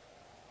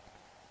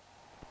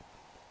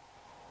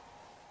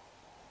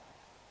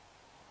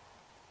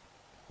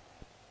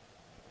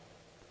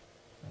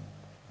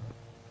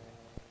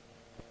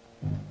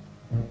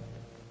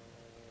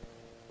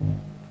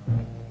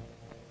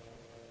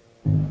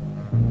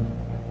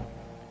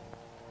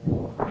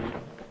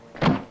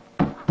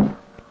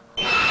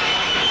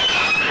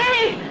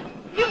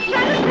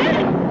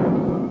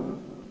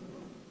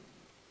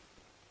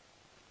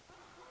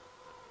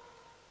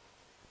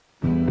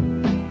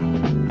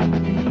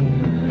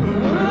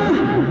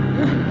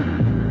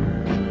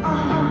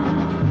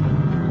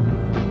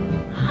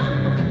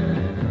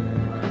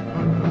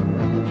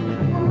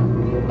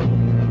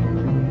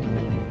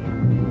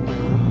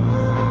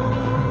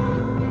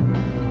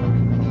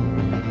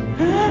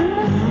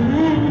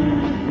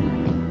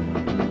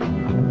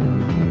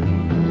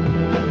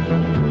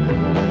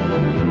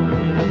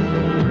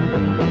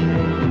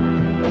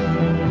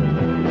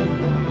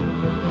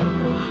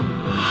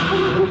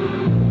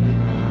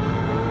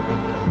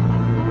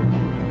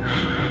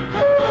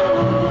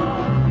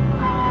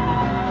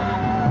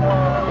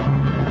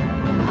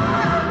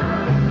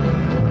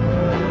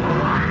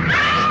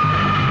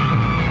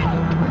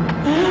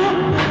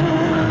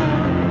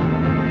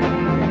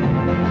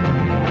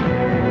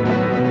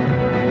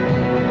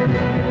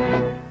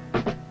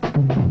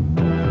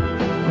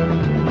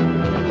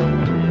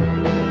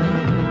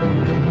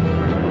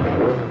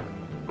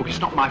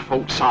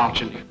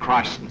 Sergeant,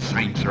 Christ and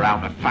saints are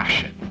out of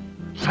fashion.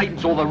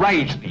 Satan's all the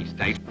rage these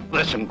days.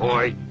 Listen,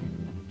 boy,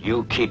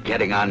 you keep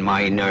getting on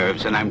my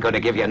nerves, and I'm going to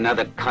give you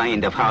another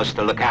kind of house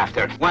to look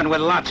after. One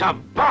with lots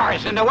of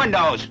bars in the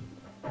windows.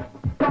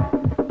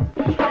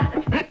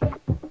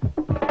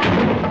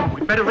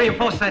 We'd better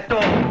reinforce that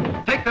door.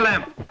 Take the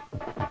lamp.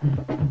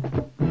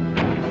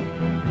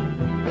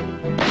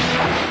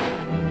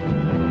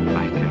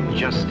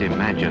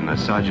 imagine the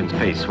sergeant's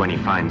face when he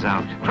finds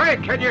out.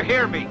 Craig, can you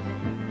hear me?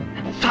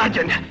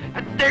 Sergeant,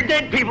 they're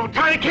dead people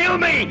trying to kill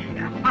me!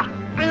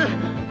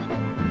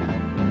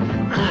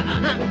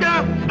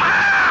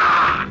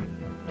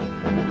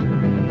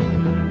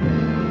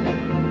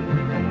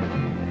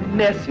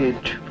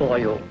 Message for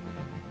you.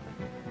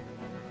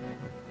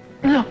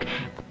 Look,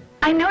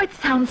 I know it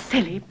sounds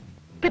silly,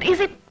 but is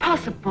it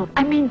possible?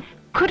 I mean,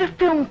 could a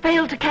film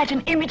fail to catch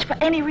an image for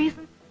any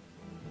reason?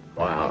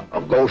 Well,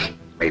 a ghost,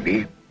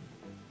 maybe.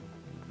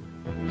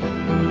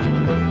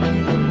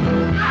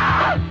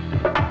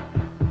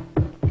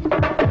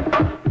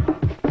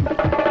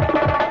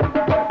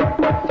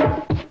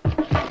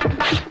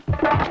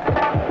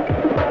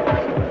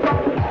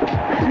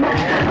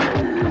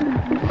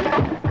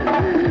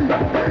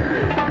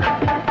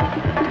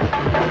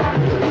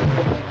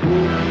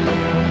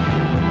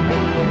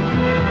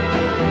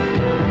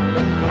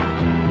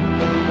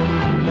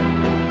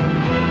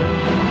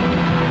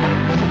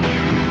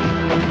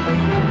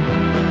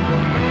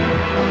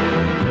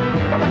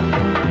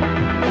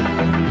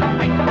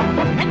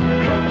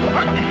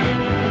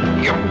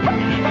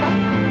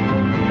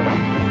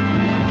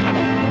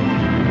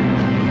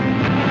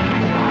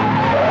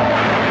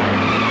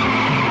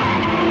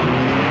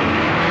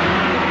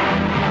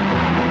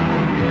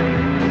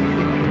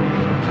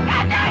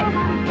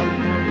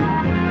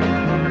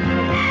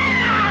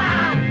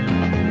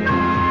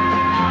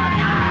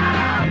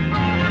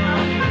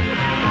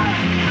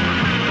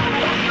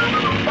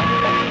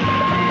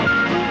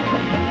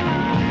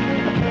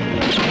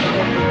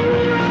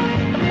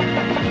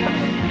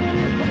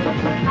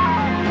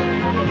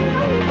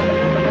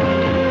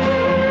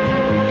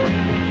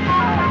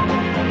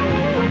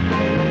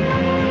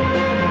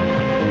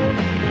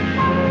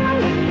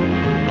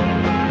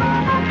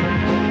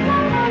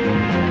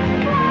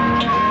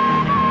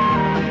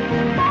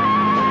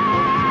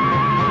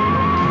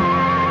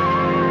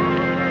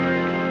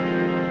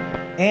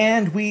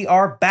 And we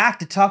are back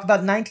to talk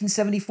about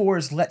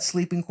 1974's Let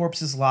Sleeping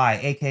Corpses Lie,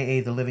 aka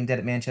The Living Dead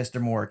at Manchester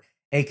Morgue,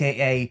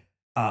 aka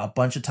a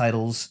bunch of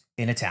titles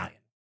in Italian.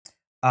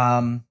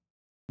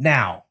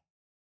 Now,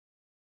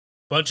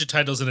 Bunch of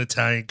titles in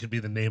Italian could be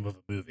the name of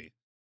a movie.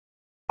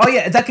 oh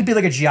yeah, that could be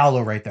like a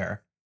giallo right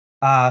there.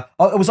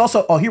 It was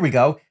also, oh, here we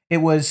go. It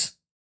was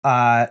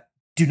Do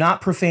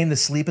Not Profane the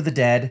Sleep of the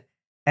Dead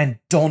and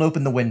Don't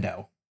Open the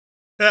Window.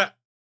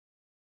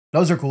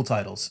 Those are cool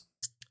titles.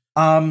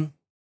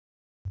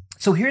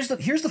 So here's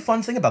the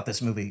fun thing about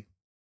this movie.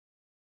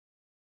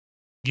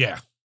 Yeah.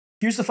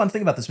 Here's the fun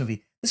thing about this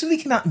movie. This movie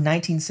came out in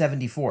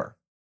 1974.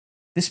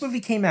 This movie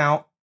came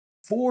out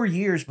 4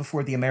 years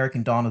before the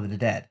American Dawn of the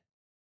Dead.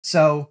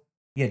 So,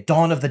 yeah,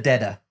 Dawn of the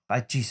Dead.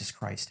 Jesus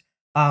Christ.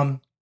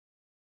 Watching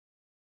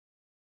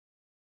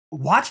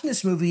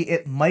this movie,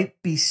 it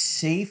might be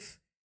safe.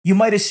 You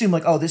might assume,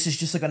 like, oh, this is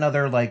just like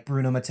another, like,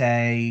 Bruno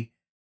Mattei,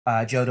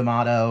 Joe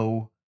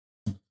D'Amato,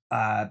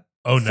 Oh,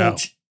 no.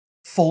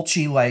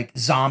 Fulci, like,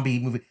 zombie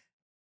movie.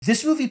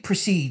 This movie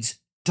precedes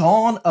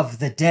Dawn of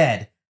the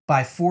Dead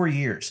by 4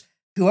 years.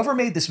 Whoever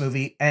made this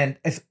movie, and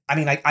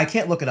I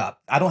can't look it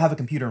up. I don't have a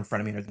computer in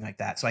front of me or anything like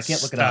that, so I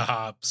can't look it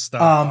up.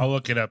 Stop. I'll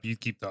look it up. You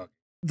keep talking.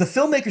 The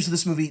filmmakers of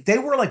this movie, they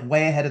were like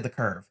way ahead of the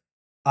curve.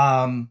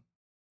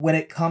 When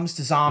it comes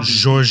to zombies.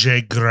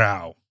 Georges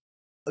Grau.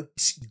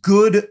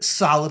 Good,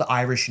 solid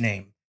Irish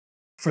name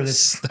for this.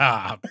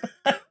 Stop.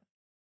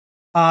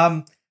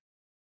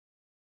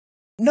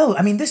 No,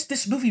 I mean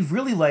this movie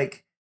really,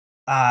 like,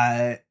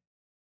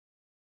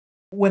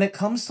 when it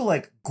comes to,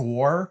 like,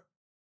 gore,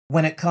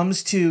 when it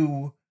comes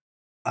to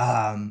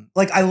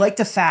like, I like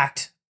the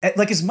fact,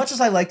 like, as much as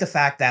I like the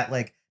fact that,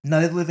 like,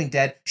 Night of the Living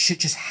Dead shit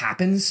just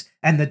happens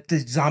and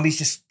the zombies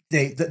just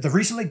the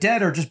recently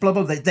dead are just blah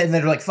blah, then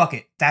they're like, fuck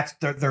it, that's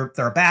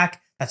they're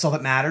back, that's all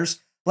that matters.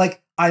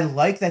 Like, I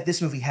like that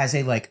this movie has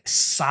a, like,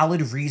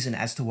 solid reason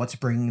as to what's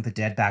bringing the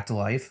dead back to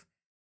life.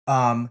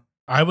 I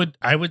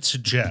would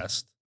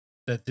suggest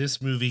that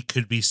this movie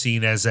could be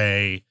seen as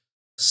a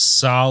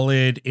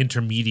solid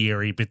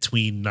intermediary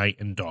between Night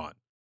and Dawn.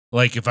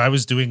 Like, if I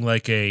was doing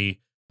like a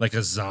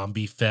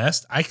zombie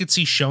fest, I could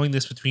see showing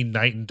this between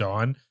Night and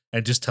Dawn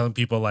and just telling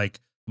people, like,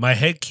 my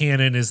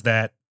headcanon is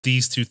that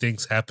these two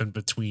things happen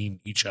between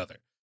each other.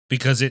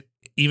 Because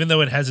even though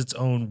it has its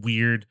own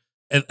weird,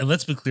 and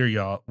let's be clear,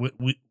 y'all,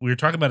 we're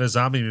talking about a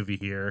zombie movie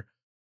here,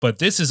 but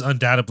this is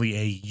undoubtedly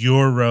a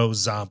Euro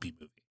zombie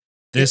movie.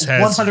 This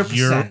has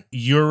 100%.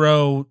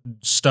 Euro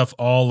stuff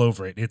all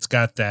over it. It's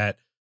got that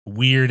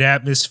weird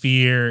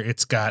atmosphere.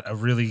 It's got a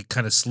really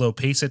kind of slow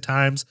pace at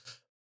times,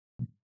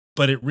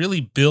 but it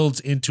really builds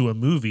into a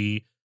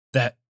movie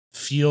that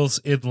feels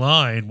in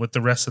line with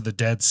the rest of the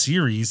Dead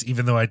series,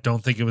 even though I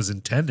don't think it was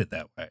intended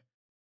that way.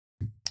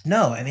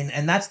 No, I mean,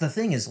 and that's the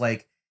thing is,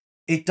 like,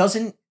 it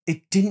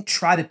didn't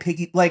try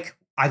to like,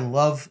 I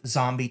love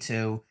Zombie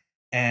 2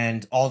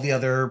 and all the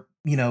other,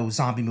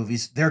 zombie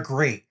movies. They're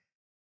great,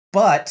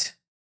 but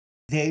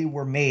they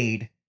were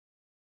made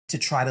to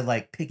try to,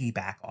 like,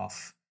 piggyback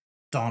off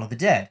Dawn of the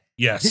Dead.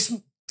 Yes.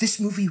 This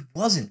movie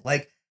wasn't.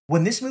 Like,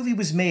 when this movie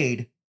was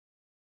made,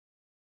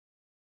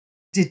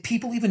 did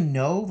people even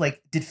know?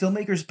 Like, did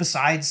filmmakers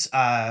besides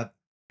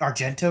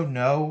Argento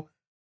know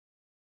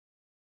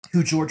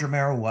who George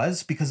Romero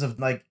was? Because of,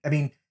 like, I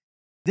mean,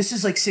 this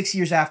is like 6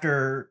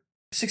 or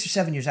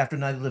 7 years after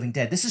Night of the Living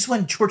Dead. This is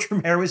when George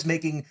Romero is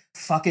making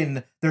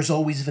fucking There's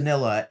Always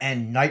Vanilla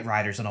and Night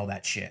Riders and all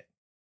that shit.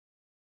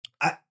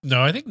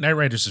 No, I think Night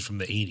Riders is from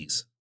the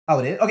 80s. Oh,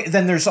 it is? Okay,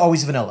 then There's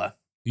Always Vanilla.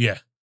 Yeah.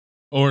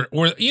 Or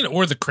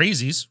the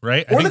Crazies,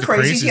 right? Or I think the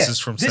Crazies, yeah. is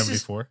from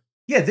 74.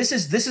 This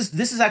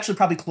is actually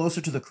probably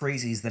closer to the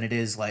Crazies than it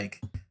is like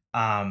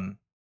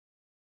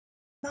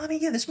no, I mean,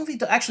 yeah, this movie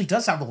actually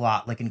does have a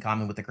lot like in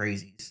common with the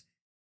Crazies.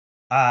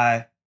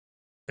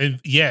 And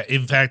yeah,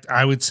 in fact,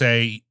 I would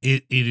say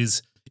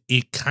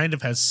it kind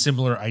of has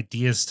similar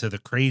ideas to the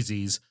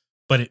Crazies,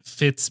 but it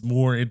fits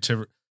more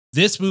into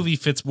this movie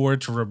fits more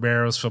into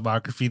Romero's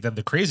filmography than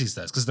the Crazies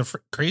does, because the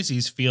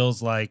Crazies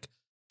feels like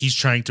he's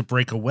trying to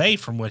break away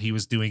from what he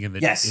was doing in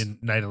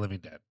Night of the Living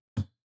Dead.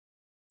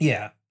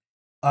 Yeah.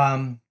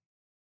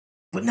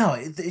 But no,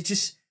 it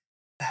just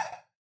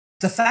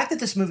the fact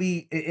that this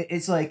movie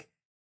it's like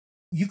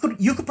you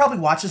could probably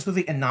watch this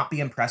movie and not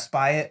be impressed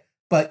by it,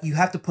 but you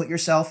have to put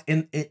yourself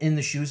in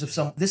the shoes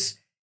of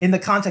in the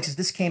context is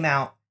this came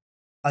out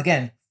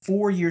again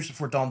 4 years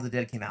before Dawn of the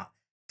Dead came out,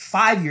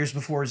 5 years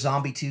before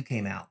Zombie 2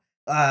 came out,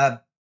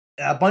 a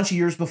bunch of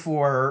years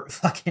before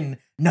fucking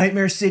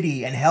Nightmare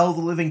City and Hell of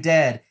the Living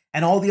Dead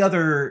and all the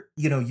other,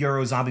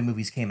 Euro zombie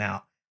movies came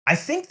out. I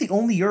think the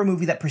only Euro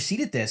movie that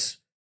preceded this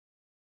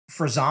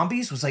for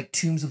zombies was like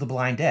Tombs of the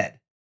Blind Dead,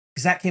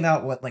 because that came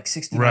out like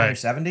 69 or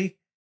 70.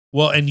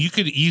 Well, and you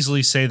could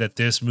easily say that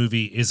this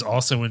movie is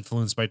also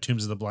influenced by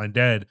Tombs of the Blind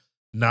Dead,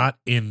 not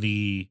in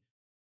the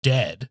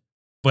dead,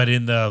 but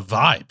in the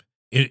vibe.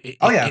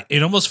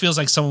 It almost feels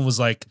like someone was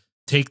like,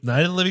 take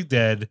Night of the Living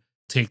Dead,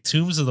 take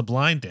Tombs of the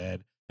Blind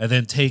Dead, and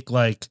then take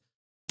like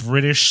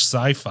British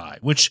sci-fi,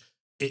 which,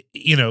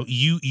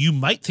 you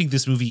might think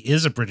this movie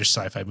is a British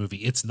sci-fi movie.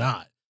 It's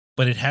not,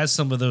 but it has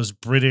some of those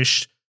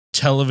British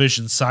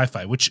television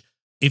sci-fi, which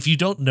if you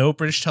don't know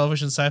British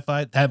television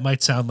sci-fi, that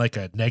might sound like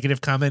a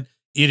negative comment.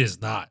 It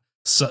is not.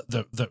 So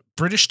the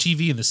British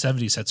TV in the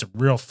 70s had some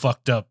real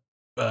fucked up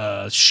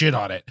shit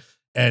on it.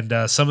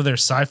 And some of their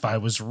sci-fi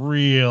was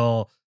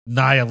real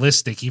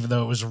nihilistic, even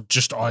though it was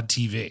just on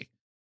TV.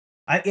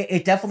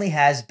 It definitely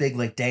has big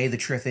like Day of the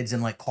Triffids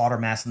and like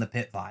Quatermass in the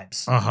Pit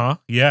vibes.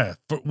 Yeah,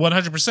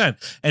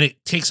 100%. And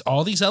it takes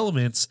all these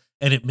elements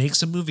and it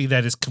makes a movie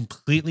that is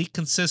completely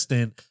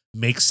consistent,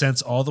 makes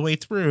sense all the way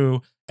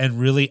through, and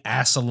really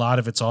asks a lot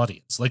of its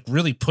audience. Like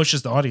really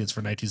pushes the audience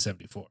for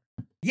 1974.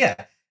 Yeah.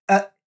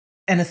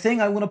 And a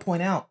thing I want to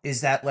point out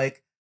is that,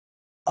 like,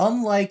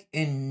 unlike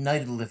in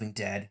Night of the Living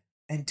Dead,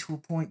 and to a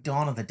point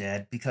Dawn of the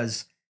Dead,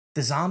 because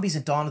the zombies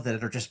in Dawn of the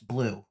Dead are just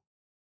blue.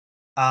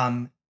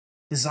 The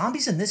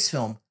zombies in this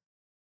film,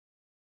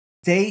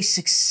 they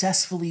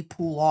successfully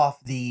pull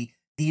off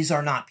these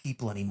are not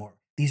people anymore.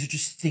 These are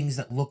just things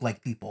that look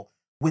like people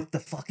with the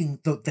fucking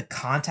the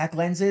contact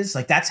lenses.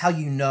 Like, that's how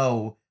you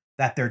know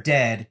that they're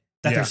dead,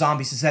 that they're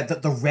zombies, is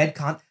that the red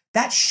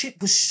that shit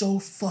was so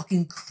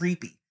fucking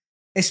creepy.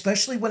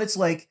 Especially when it's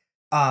like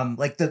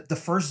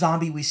the first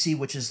zombie we see,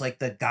 which is like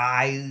the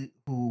guy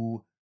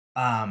who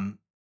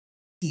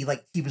he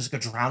was like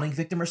a drowning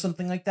victim or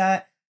something like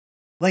that.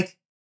 Like,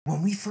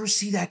 when we first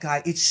see that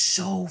guy, it's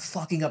so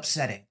fucking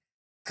upsetting,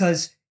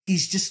 because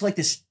he's just like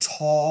this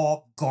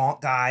tall, gaunt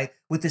guy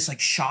with this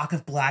like shock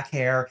of black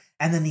hair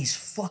and then these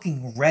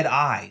fucking red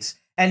eyes.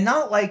 And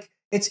not like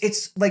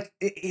it's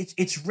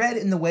red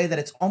in the way that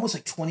it's almost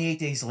like 28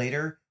 Days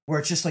Later, where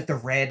it's just like the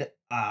red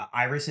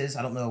irises.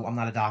 I don't know. I'm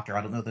not a doctor.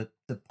 I don't know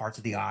the parts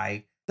of the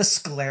eye, the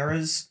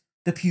scleras,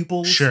 the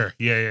pupils. Sure.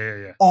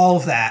 Yeah. All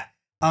of that.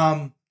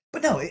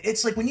 But no,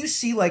 it's like when you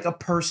see like a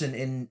person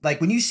in, like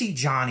when you see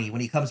Johnny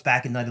when he comes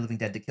back in Night of the Living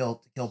Dead to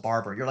kill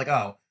Barbara, you're like,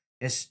 oh,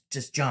 it's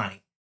just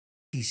Johnny.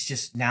 He's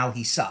just, now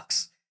he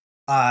sucks.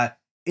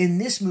 In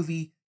this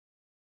movie,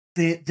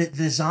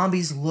 the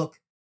zombies look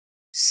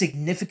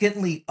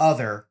significantly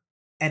other,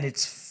 and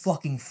it's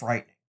fucking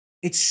frightening.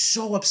 It's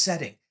so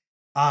upsetting.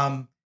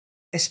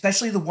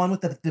 Especially the one with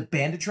the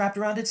bandage wrapped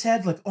around its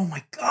head. Like, oh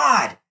my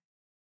God.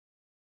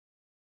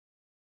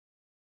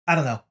 I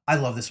don't know. I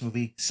love this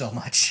movie so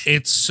much.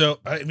 It's so,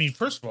 I mean,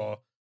 first of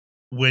all,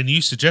 when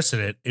you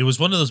suggested it was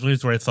one of those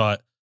movies where I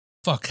thought,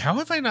 fuck, how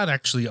have I not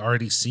actually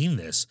already seen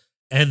this?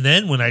 And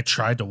then when I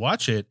tried to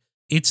watch it,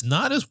 it's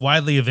not as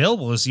widely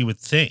available as you would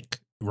think,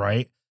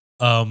 right?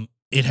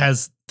 It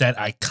has that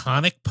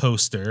iconic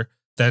poster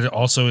that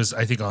also is,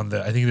 I think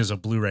there's a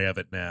Blu-ray of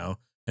it now,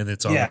 and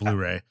it's on the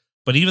Blu-ray.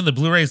 But even the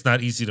Blu-ray is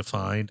not easy to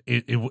find.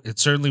 It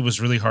certainly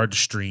was really hard to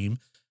stream.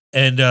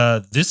 And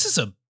this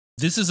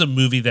is a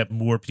movie that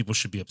more people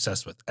should be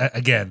obsessed with.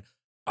 Again,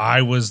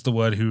 I was the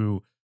one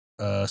who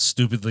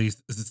stupidly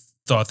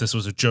thought this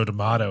was a Joe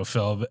D'Amato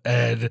film,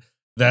 and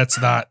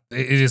that's not.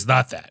 It is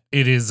not that.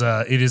 It is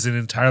an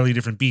entirely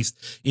different beast.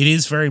 It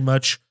is very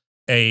much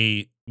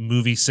a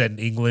movie set in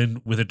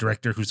England with a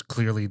director who's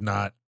clearly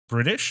not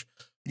British.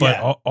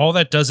 But all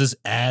that does is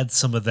add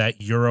some of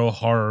that Euro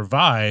horror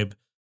vibe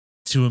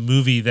to a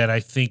movie that I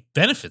think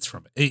benefits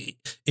from it.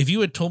 If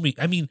you had told me,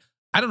 I mean,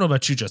 I don't know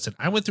about you, Justin.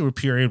 I went through a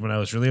period when I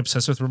was really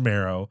obsessed with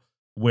Romero,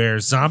 where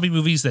zombie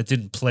movies that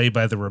didn't play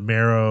by the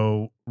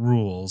Romero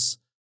rules,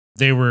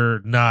 they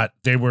were not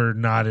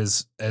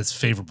as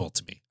favorable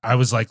to me. I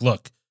was like,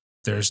 look,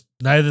 there's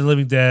Night of the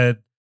Living Dead,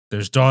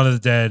 there's Dawn of the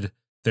Dead,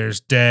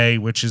 there's Day,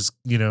 which is,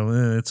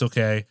 it's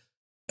okay.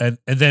 And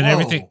then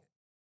everything,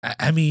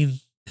 I mean,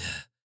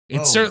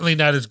 it's certainly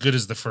not as good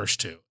as the first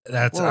two.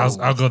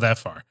 I'll go that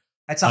far.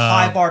 That's a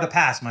high bar to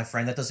pass, my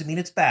friend. That doesn't mean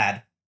it's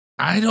bad.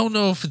 I don't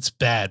know if it's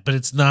bad, but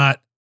it's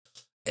not.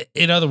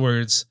 In other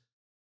words,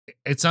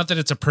 it's not that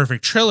it's a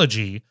perfect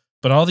trilogy,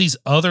 but all these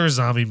other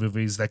zombie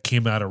movies that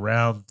came out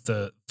around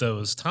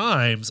those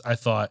times, I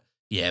thought,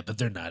 yeah, but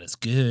they're not as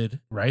good,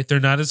 right? They're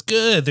not as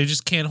good. They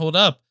just can't hold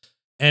up.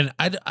 And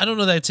I don't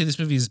know that I'd say this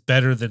movie is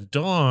better than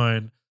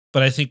Dawn,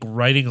 but I think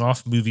writing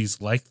off movies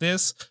like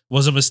this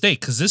was a mistake,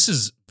 because this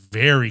is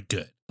very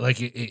good.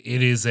 Like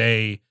it is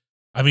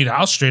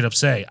I'll straight up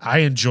say I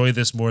enjoy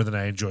this more than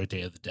I enjoy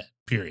Day of the Dead,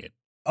 period.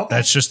 Okay.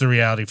 That's just the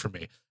reality for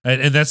me.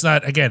 And that's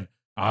not, again,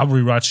 I'll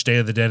rewatch Day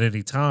of the Dead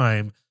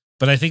anytime,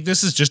 but I think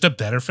this is just a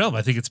better film.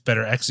 I think it's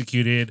better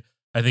executed.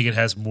 I think it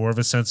has more of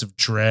a sense of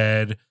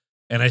dread.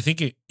 And I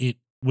think it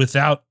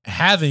without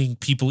having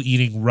people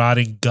eating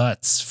rotting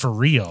guts for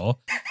real,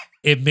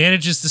 it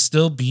manages to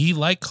still be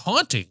like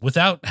haunting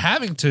without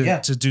having to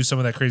do some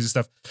of that crazy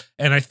stuff.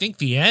 And I think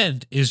the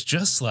end is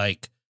just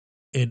like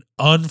an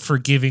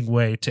unforgiving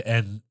way to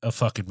end a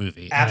fucking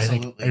movie.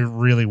 Absolutely. And I think it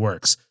really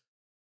works.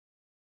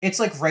 It's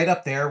like right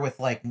up there with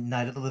like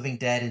Night of the Living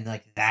Dead in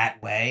like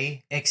that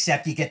way,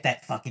 except you get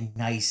that fucking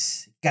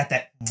nice, got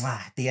that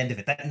at the end of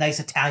it, that nice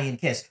Italian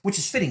kiss, which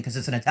is fitting because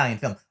it's an Italian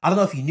film. I don't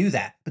know if you knew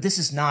that, but this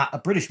is not a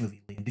British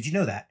movie, Liam. Did you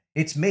know that?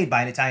 It's made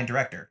by an Italian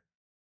director.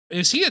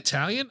 Is he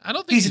Italian? I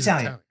don't think he's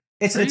Italian.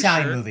 It's an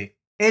Italian movie.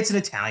 It's an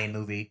Italian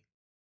movie.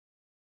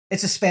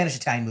 It's a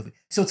Spanish-Italian movie.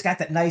 So it's got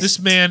that nice... This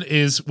man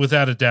is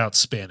without a doubt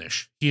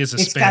Spanish. He is a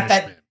Spanish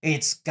man.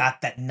 It's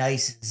got that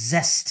nice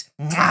zest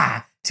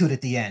to it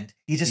at the end.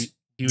 He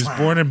was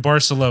born in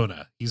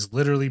Barcelona. He's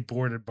literally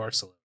born in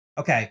Barcelona.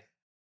 Okay.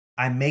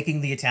 I'm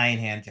making the Italian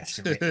hand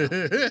gesture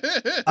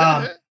right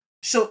now.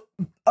 So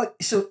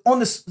on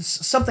this,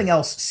 something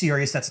else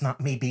serious that's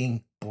not me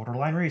being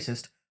borderline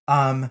racist.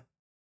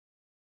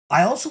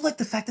 I also like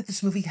the fact that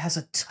this movie has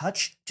a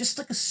touch, just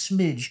like a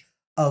smidge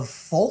of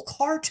folk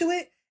horror to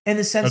it, in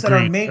the sense that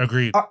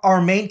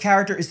our main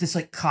character is this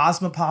like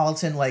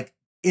cosmopolitan, like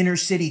inner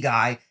city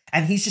guy,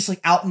 and he's just like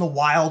out in the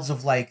wilds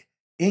of like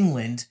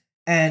England.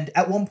 And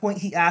at one point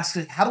he asks,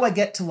 like, how do I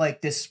get to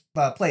like this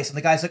place? And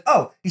the guy's like,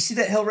 oh, you see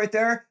that hill right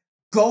there?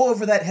 Go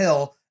over that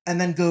hill and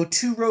then go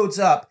 2 roads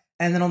up.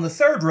 And then on the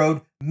 3rd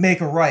road,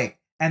 make a right.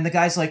 And the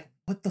guy's like,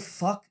 what the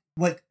fuck?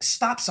 Like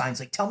stop signs.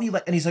 Like tell me,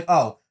 like, and he's like,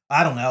 oh,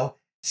 I don't know.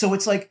 So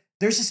it's like,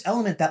 there's this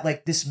element that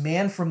like this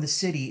man from the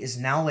city is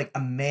now like a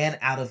man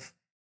out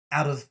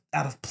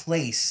of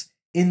place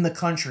in the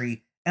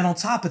country. And on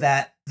top of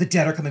that, the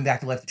dead are coming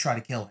back to life to try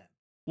to kill him.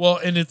 Well,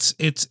 and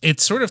it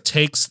sort of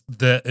takes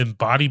the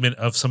embodiment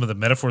of some of the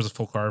metaphors of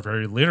folk horror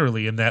very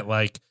literally, in that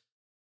like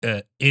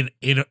in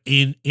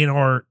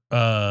our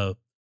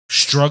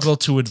struggle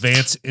to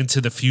advance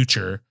into the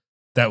future.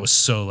 That was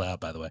so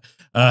loud, by the way.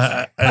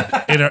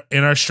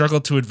 In our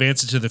struggle to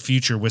advance into the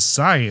future with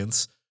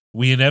science,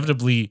 we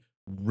inevitably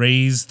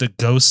raise the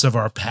ghosts of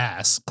our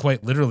past,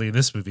 quite literally in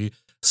this movie.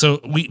 So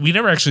we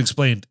never actually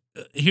explained.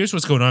 Here's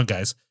what's going on,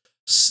 guys.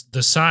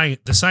 The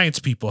science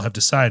people have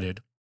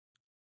decided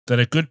that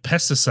a good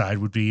pesticide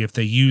would be if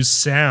they use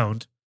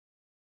sound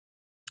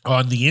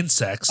on the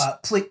insects.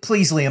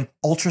 Please, Liam,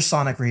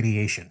 ultrasonic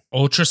radiation.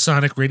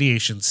 Ultrasonic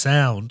radiation,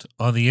 sound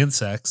on the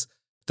insects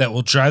that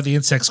will drive the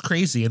insects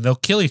crazy and they'll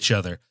kill each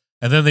other.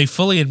 And then they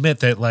fully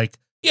admit that, like,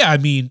 yeah, I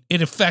mean,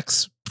 it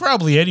affects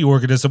probably any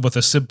organism with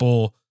a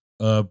simple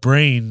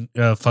brain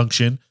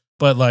function,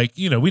 but like,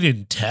 we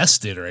didn't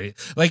test it or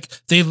anything. Like,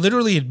 they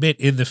literally admit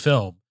in the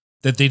film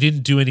that they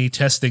didn't do any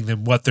testing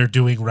than what they're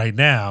doing right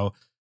now.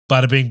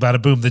 Bada bing, bada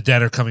boom, the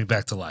dead are coming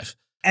back to life.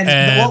 And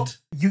well,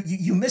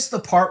 you missed the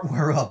part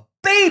where a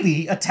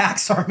baby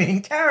attacks our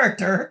main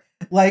character.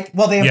 Like,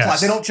 well, they imply,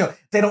 Yes.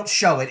 they don't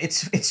show it.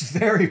 It's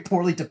very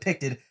poorly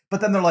depicted. But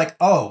then they're like,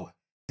 oh,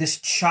 this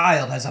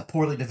child has a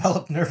poorly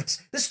developed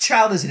nervous. This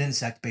child is an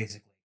insect,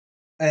 basically,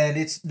 and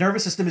its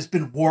nervous system has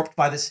been warped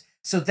by this.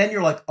 So then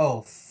you're like,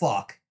 oh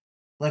fuck,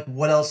 like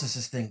what else is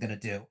this thing gonna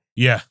do?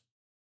 Yeah,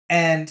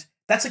 and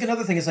that's like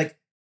another thing is like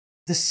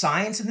the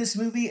science in this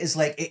movie is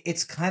like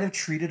it's kind of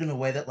treated in a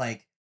way that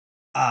like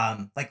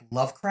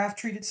Lovecraft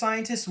treated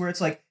scientists, where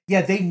it's like,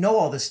 yeah, they know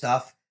all this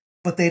stuff,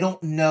 but they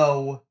don't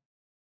know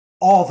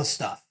all the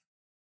stuff.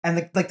 And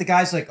the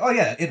guy's like, oh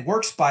yeah, it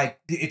works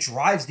it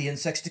drives the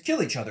insects to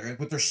kill each other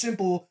with their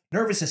simple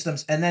nervous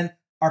systems. And then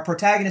our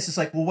protagonist is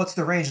like, well, what's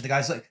the range? And the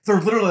guy's like,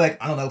 they're literally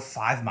like, I don't know,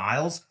 5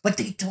 miles. Like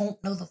they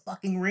don't know the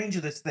fucking range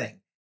of this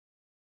thing.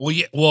 Well,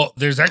 yeah. Well,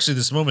 there's actually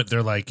this moment.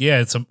 They're like,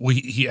 yeah,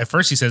 he at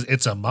first he says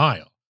it's a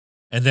mile.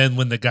 And then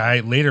when the guy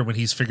later, when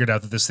he's figured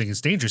out that this thing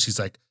is dangerous, he's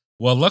like,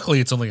 well, luckily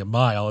it's only a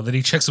mile. And then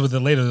he checks it with it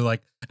later. They're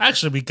like,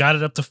 actually, we got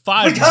it up to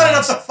 5 We got it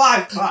up miles. to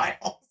 5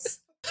 miles.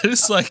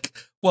 It's like,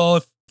 well,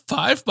 if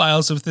 5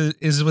 miles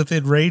is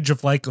within range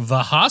of like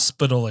the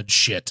hospital and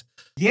shit.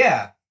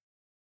 Yeah.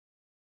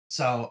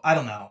 So I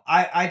don't know.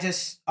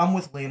 I'm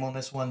with Liam on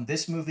this one.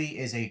 This movie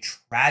is a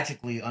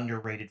tragically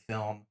underrated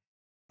film.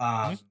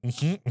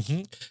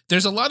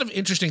 There's a lot of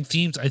interesting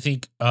themes. I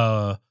think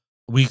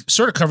we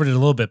sort of covered it a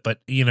little bit, but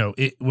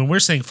when we're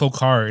saying folk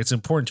horror, it's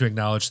important to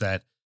acknowledge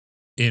that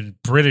in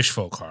British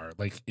folk horror,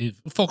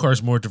 folk horror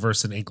is more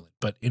diverse than England,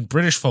 but in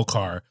British folk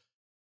horror,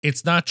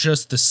 it's not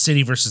just the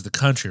city versus the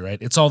country, right?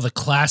 It's all the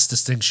class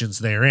distinctions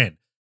therein.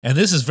 And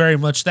this is very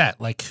much that.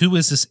 Like, who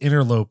is this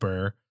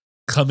interloper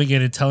coming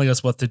in and telling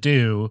us what to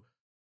do?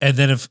 And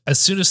then as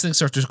soon as things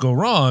start to go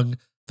wrong,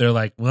 they're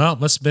like, well, it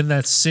must have been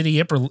that city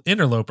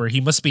interloper.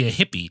 He must be a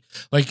hippie.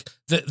 Like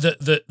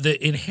the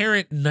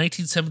inherent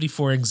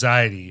 1974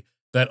 anxiety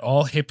that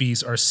all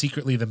hippies are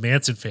secretly the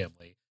Manson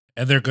family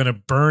and they're going to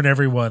burn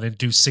everyone and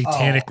do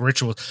satanic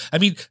rituals. I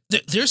mean,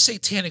 there's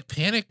satanic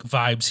panic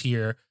vibes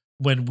here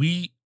when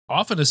we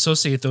often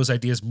associate those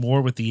ideas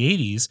more with the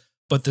 80s,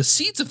 but the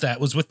seeds of that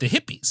was with the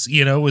hippies,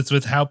 it's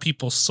with how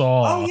people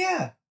saw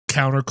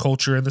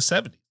counterculture in the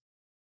 70s.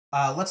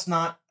 Let's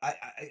not...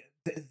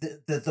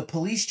 The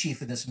police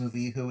chief in this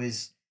movie, who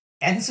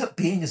ends up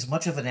being as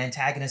much of an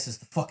antagonist as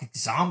the fucking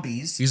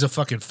zombies. He's a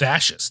fucking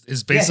fascist.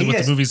 Is basically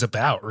what the movie's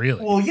about,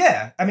 really. Well,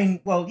 yeah. I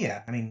mean,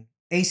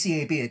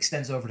 ACAB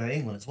extends over to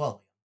England as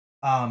well.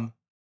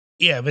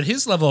 Yeah, but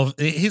his level of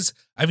it's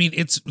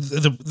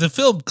the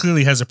film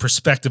clearly has a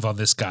perspective on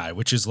this guy,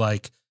 which is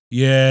like,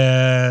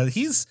 yeah,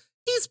 he's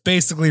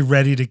basically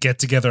ready to get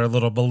together a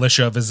little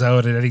militia of his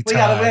own at any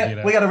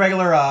time. We got a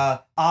regular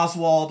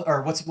Oswald,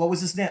 or what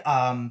was his name?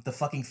 The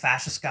fucking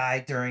fascist guy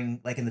during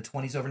in the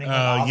 20s over in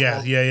England.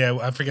 Yeah.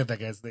 I forget that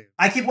guy's name.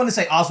 I keep wanting to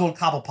say Oswald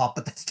Cobblepot,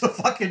 but that's the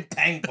fucking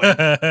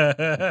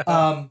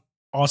Penguin.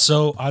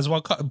 Also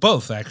Oswald,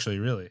 both actually,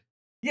 really.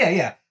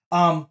 Yeah.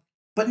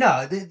 But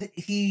no,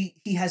 he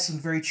has some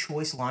very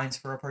choice lines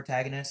for a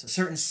protagonist. A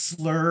certain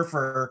slur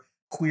for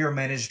queer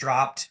men is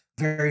dropped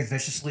very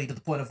viciously to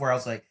the point of where I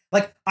was like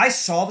I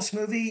saw this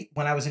movie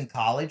when I was in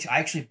college. I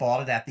actually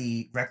bought it at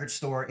the record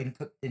store in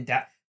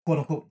quote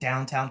unquote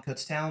downtown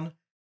Kutztown.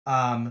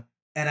 And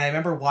I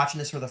remember watching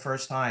this for the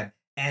first time.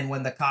 And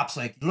when the cops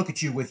look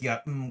at you with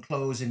your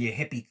clothes and your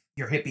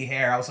hippie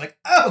hair, I was like,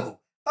 oh,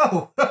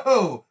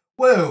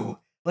 whoa,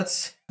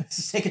 let's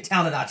take it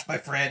down a notch, my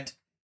friend.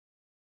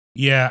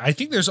 Yeah, I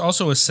think there's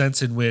also a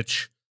sense in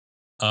which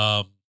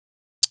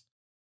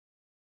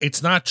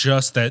it's not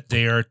just that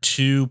they are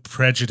too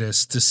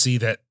prejudiced to see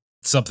that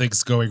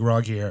something's going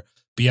wrong here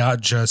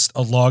beyond just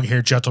a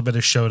long-haired gentleman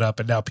has showed up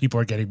and now people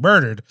are getting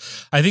murdered.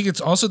 I think it's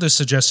also the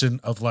suggestion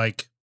of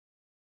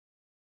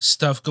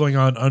stuff going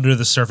on under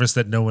the surface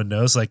that no one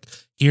knows.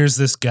 Here's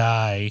this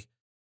guy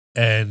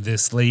and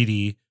this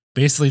lady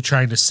basically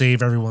trying to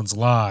save everyone's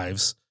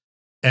lives.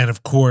 And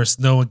of course,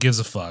 no one gives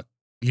a fuck.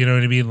 You know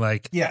what I mean?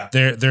 Yeah.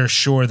 They're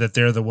sure that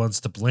they're the ones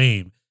to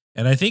blame.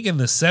 And I think in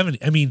the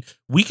 70s,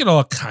 we can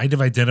all kind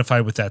of identify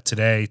with that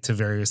today to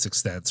various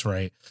extents,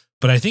 right?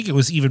 But I think it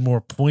was even more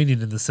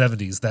poignant in the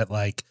 70s that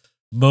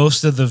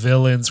most of the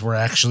villains were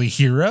actually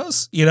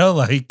heroes,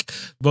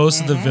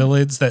 most of the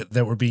villains that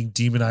were being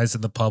demonized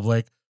in the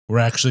public were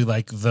actually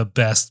the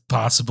best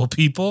possible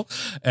people.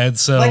 And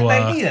so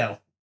Magneto.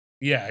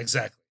 Yeah,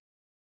 exactly.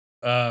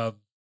 I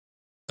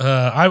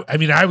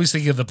was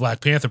thinking of the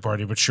Black Panther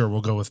Party, but sure,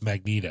 we'll go with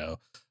Magneto.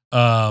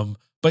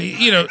 But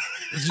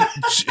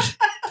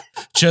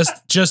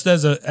just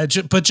as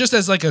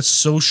a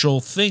social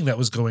thing that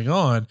was going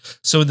on.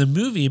 So in the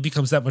movie, it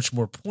becomes that much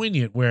more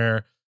poignant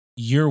where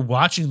you're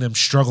watching them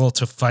struggle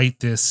to fight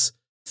this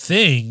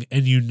thing,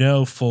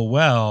 and full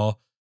well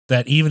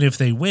that even if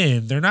they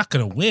win, they're not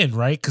going to win,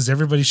 right? Because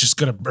everybody's just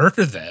going to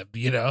murder them,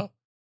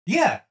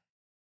 Yeah,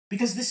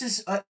 because this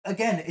is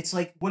again, it's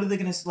what are they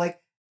going to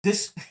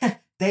this?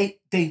 They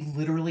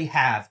literally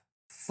have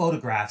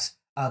photographs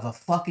of a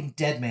fucking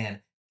dead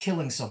man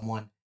killing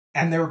someone,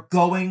 and they're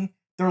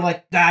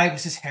like, it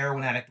was his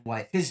heroin addict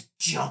wife, his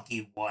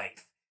junkie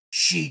wife.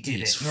 She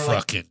did These it.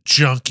 Fucking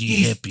junkie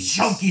these hippies.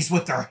 Junkies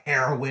with their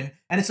heroin.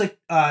 And it's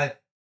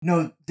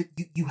no,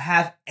 you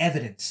have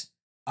evidence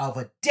of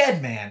a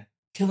dead man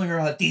killing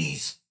her.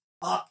 These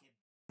fucking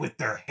with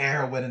their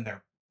heroin and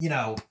their,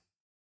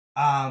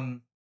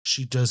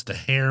 She does the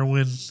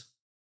heroin.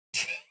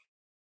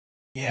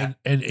 Yeah.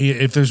 And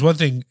if there's one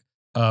thing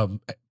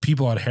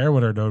people on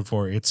heroin are known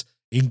for, it's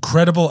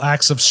incredible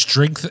acts of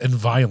strength and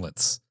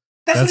violence.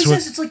 That's what he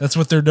says. It's that's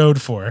what they're known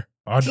for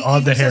on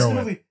the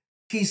heroin.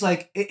 He's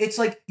it's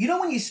when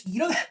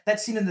that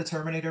scene in The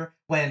Terminator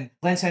when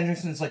Lance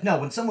Henriksen's no,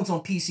 when someone's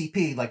on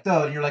PCP,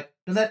 and you're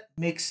no, that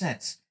makes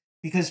sense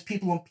because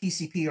people on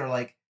PCP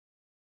are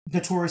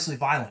notoriously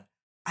violent.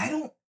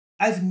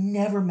 I've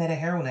never met a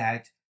heroin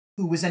addict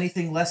who was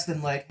anything less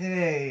than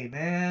hey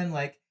man,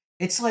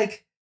 it's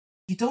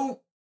you don't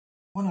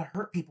want to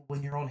hurt people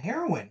when you're on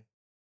heroin.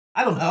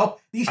 I don't know.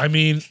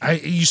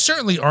 You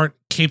certainly aren't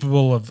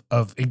capable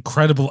of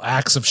incredible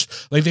acts of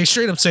like they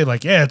straight up say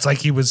like, yeah, it's like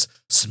he was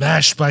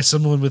smashed by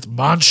someone with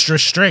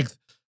monstrous strength.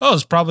 Oh,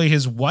 it's probably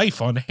his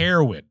wife on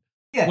heroin.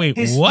 Yeah, wait,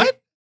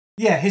 what?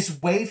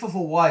 His waif of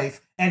a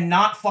wife, and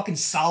not fucking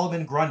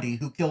Solomon Grundy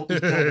who killed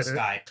this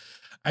guy.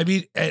 I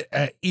mean,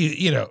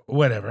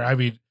 whatever. I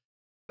mean,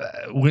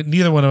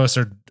 neither one of us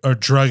are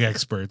drug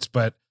experts,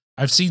 but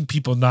I've seen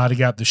people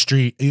nodding out the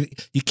street.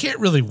 You can't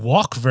really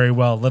walk very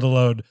well, let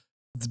alone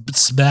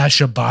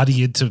smash a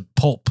body into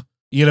pulp.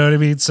 You know what I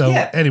mean? So,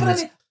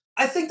 anyways.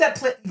 I think that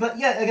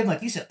again,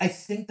 like you said, I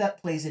think that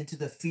plays into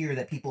the fear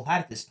that people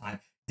had at this time.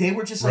 They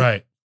were just like,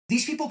 right.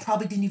 These people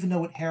probably didn't even know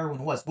what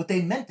heroin was. What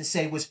they meant to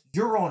say was,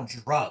 you're on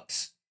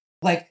drugs.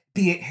 Like,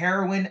 be it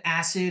heroin,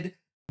 acid,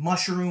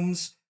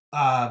 mushrooms,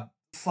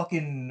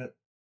 fucking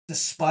the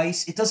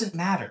spice, it doesn't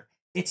matter.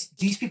 It's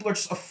these people are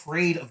just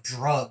afraid of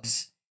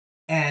drugs,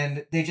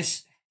 and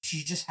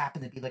she just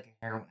happened to be like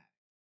a heroin.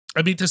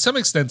 I mean, to some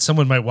extent,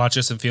 someone might watch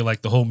this and feel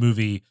like the whole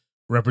movie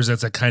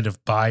represents a kind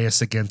of bias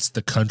against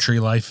the country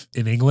life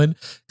in England,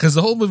 because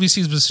the whole movie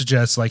seems to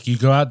suggest like you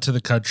go out to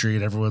the country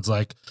and everyone's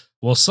like,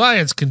 well,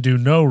 science can do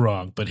no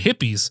wrong, but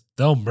hippies,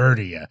 they'll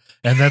murder you.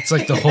 And that's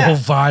like the whole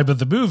vibe of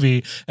the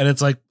movie. And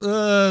it's like,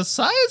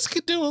 science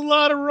can do a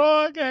lot of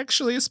wrong,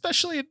 actually,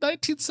 especially in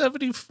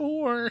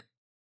 1974.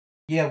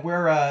 Yeah,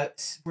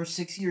 we're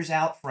 6 years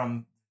out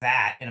from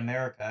that in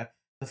America.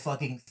 The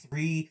fucking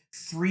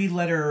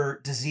three-letter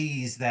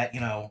disease that,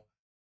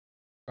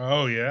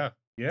 Oh, yeah.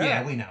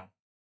 Yeah, we know.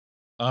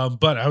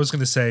 But I was going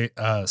to say,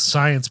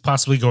 science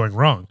possibly going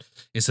wrong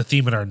is the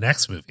theme in our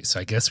next movie. So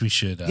I guess we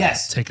should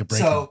take a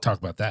break and talk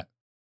about that.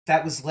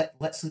 That was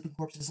Let Sleeping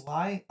Corpses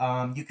Lie.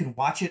 You can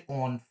watch it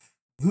on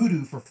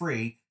Vudu for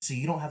free, so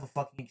you don't have a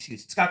fucking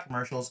excuse. It's got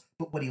commercials,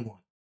 but what do you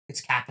want?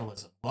 It's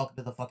capitalism. Welcome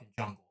to the fucking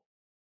jungle.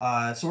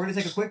 So we're going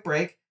to take a quick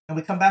break, and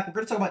we come back. We're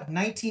going to talk about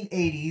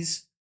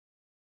 1980s.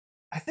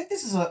 I think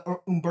this is a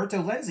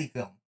Umberto Lenzi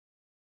film.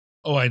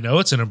 Oh, I know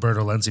it's an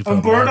Umberto Lenzi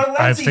film.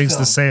 I have things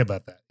to say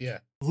about that. Yeah.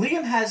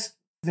 Liam has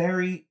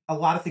a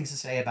lot of things to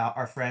say about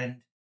our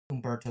friend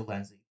Umberto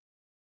Lenzi.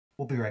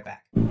 We'll be right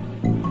back.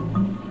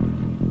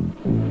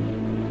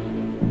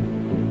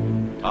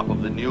 Top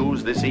of the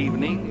news this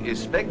evening is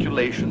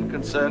speculation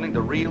concerning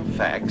the real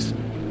facts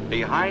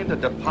behind the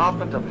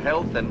Department of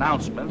Health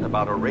announcement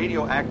about a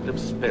radioactive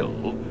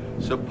spill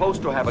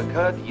supposed to have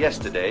occurred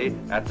yesterday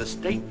at the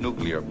state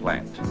nuclear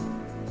plant.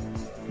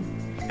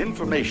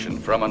 Information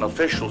from an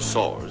official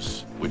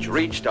source, which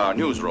reached our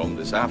newsroom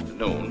this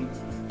afternoon,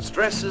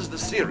 stresses the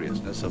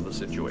seriousness of the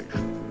situation.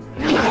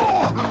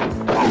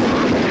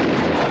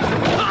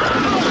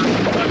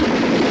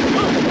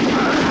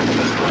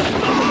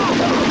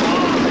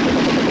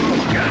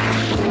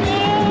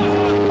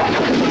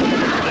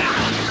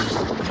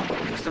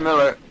 Mr.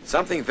 Miller,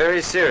 something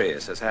very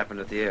serious has happened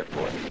at the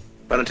airport.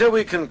 But until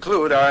we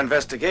conclude our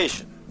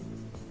investigation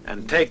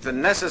and take the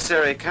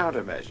necessary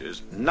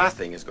countermeasures,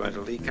 nothing is going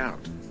to leak out.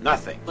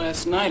 Nothing.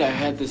 Last night I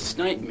had this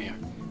nightmare.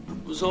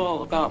 It was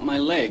all about my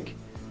leg.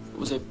 It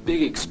was a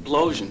big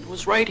explosion. It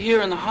was right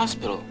here in the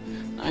hospital.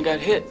 I got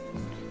hit.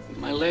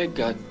 My leg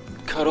got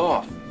cut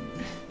off.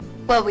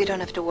 Well, we don't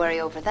have to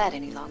worry over that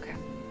any longer.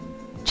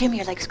 Jim,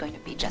 your leg's going to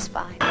be just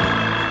fine.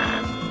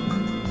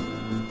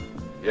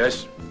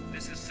 Yes?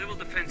 This is Civil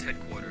Defense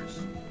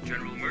Headquarters.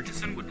 General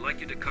Murchison would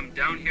like you to come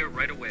down here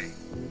right away.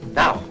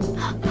 Now!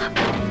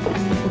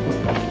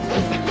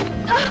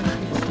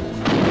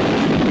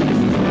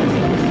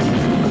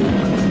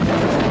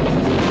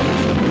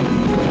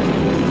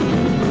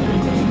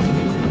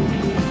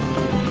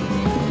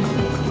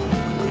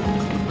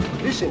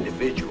 This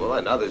individual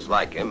and others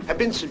like him have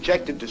been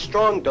subjected to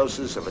strong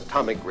doses of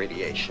atomic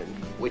radiation,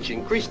 which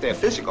increase their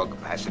physical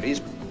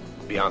capacities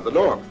beyond the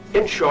norm.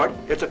 In short,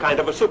 it's a kind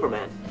of a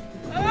Superman.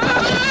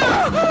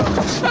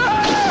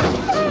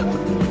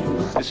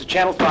 This is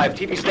Channel 5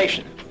 TV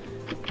station.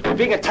 We're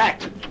being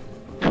attacked.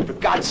 For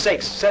God's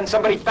sakes, send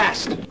somebody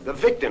fast. The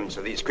victims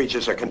of these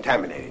creatures are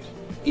contaminated,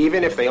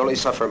 even if they only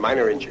suffer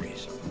minor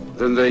injuries.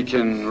 Then they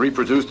can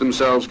reproduce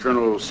themselves,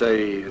 Colonel,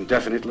 say,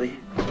 indefinitely?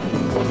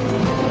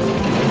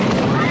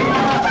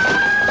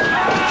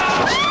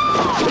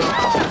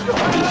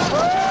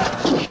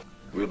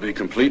 We'll be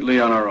completely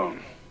on our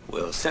own.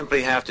 We'll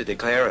simply have to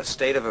declare a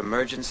state of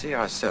emergency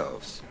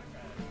ourselves.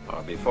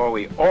 Or before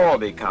we all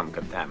become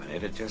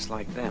contaminated just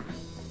like them.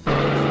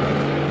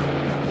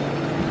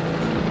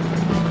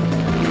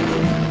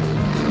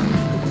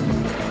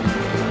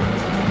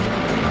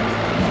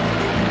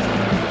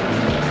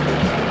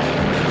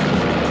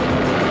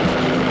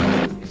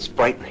 It's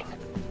frightening.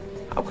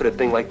 How could a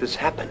thing like this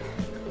happen?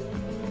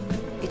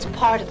 It's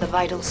part of the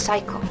vital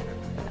cycle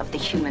of the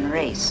human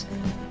race.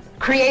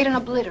 Create and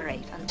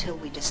obliterate until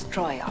we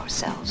destroy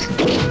ourselves.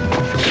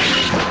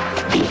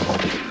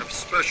 Have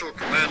special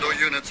commando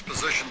units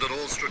positioned at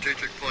all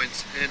strategic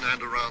points in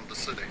and around the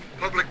city.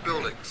 Public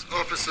buildings,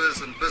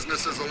 offices, and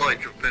businesses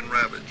alike have been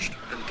ravaged,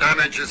 and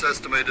damage is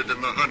estimated in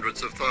the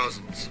hundreds of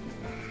thousands.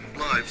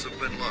 Lives have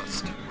been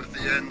lost, with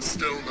the end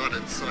still not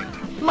in sight.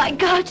 My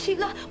God,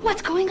 Sheila,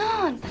 what's going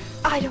on?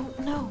 I don't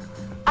know.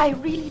 I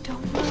really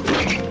don't know.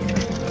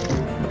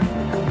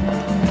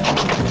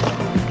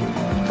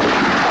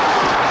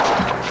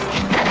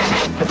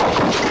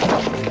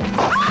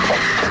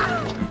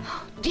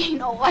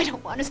 Dino, I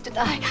don't want us to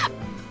die.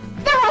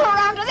 They're all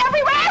around us,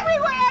 everywhere!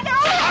 They're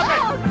all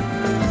around!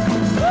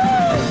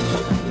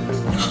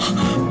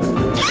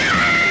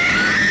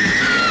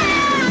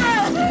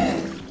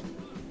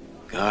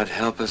 God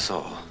help us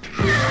all.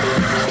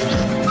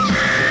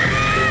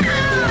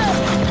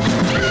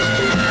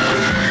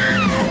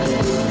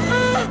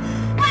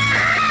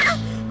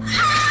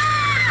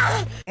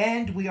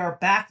 And we are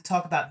back to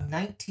talk about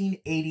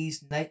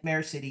 1980s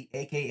Nightmare City,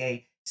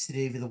 aka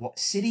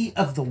City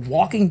of the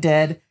Walking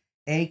Dead,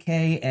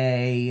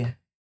 aka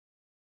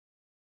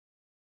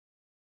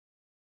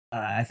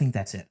I think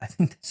that's it. I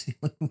think that's the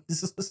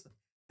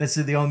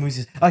only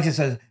movies. Like I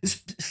said, this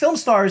film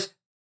stars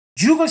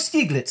Julia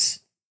Stiglitz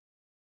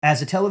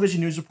as a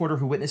television news reporter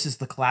who witnesses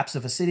the collapse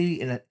of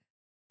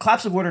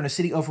order in a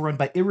city overrun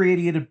by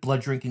irradiated,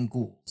 blood-drinking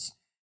ghouls.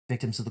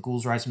 Victims of the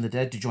ghouls rise from the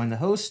dead to join the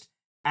host,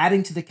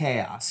 adding to the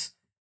chaos.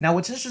 Now,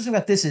 what's interesting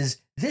about this is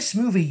this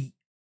movie.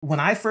 When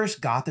I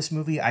first got this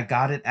movie, I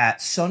got it at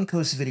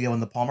Suncoast Video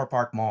in the Palmer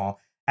Park Mall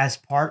as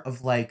part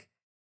of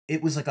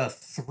it was like a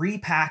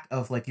 3-pack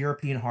of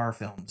European horror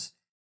films.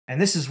 And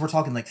we're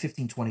talking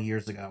 15, 20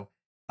 years ago.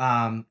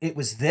 It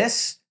was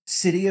this,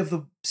 City of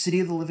the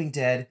Living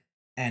Dead,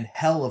 and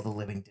Hell of the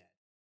Living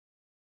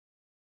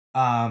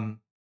Dead.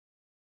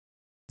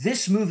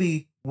 This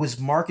movie was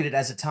marketed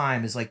as a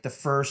time as the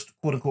first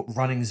quote unquote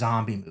running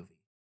zombie movie.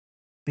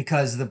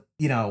 Because the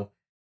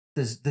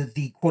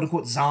quote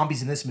unquote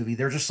zombies in this movie,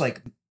 they're just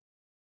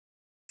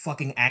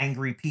fucking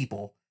angry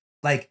people.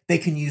 They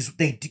can use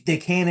they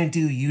can and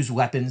do use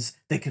weapons.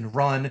 They can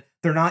run.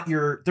 They're not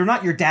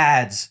your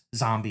dad's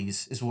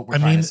zombies, is what we're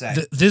trying to say.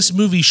 This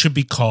movie should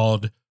be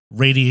called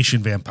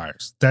Radiation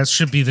Vampires. That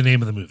should be the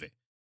name of the movie,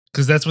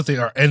 because that's what they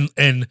are.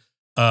 And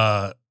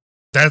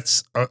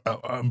that's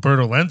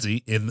Umberto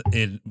Lenzi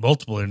in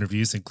multiple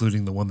interviews,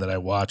 including the one that I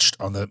watched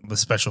on the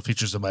special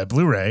features of my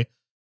Blu-ray,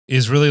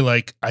 is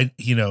really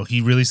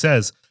he really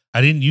says, I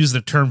didn't use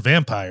the term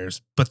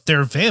vampires, but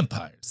they're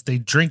vampires. They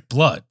drink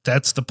blood.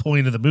 That's the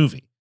point of the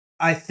movie.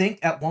 I think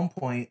at one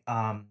point,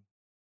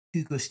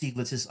 Hugo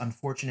Stiglitz's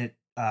unfortunate,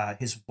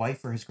 his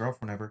wife or his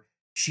girlfriend, whatever,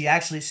 she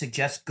actually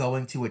suggests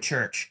going to a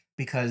church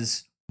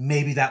because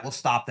maybe that will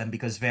stop them,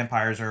 because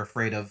vampires are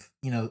afraid of,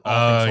 all things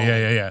holy.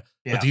 Yeah.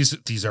 But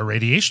these are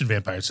radiation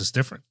vampires. It's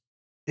different.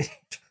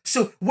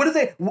 So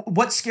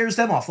what scares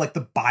them off?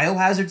 The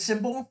biohazard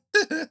symbol?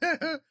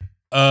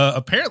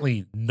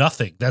 Apparently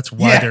nothing. That's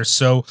why they're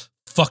so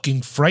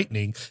fucking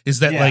frightening, is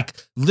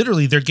that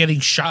literally they're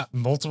getting shot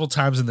multiple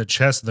times in the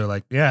chest and they're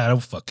like, I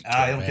don't fucking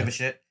care, I don't give a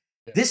shit.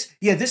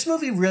 This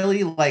movie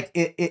really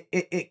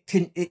it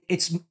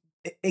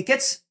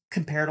gets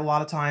compared a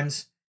lot of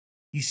times.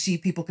 You see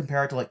people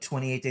compare it to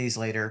 28 Days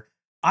Later.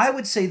 I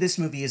would say this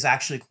movie is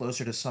actually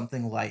closer to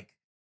something like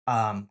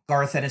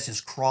Garth Ennis's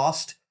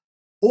Crossed,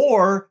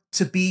 or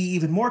to be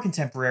even more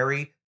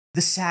contemporary,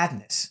 The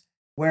Sadness,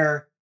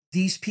 where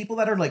these people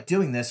that are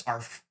doing this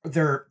are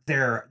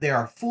they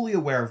are fully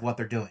aware of what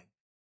they're doing.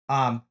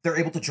 They're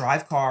able to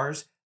drive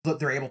cars,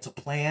 but they're able to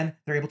plan.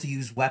 They're able to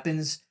use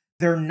weapons.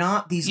 They're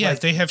not these.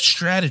 They have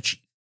strategy.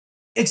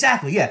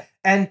 Exactly. Yeah,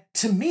 and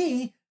to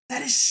me,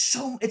 that is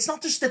so. It's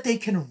not just that they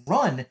can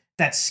run.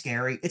 That's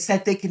scary. It's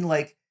that they can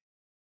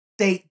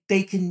they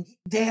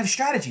have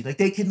strategy.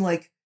 They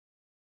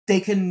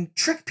can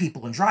trick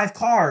people and drive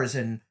cars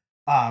and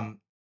fucking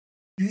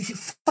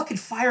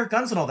fire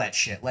guns and all that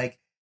shit.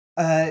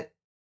 I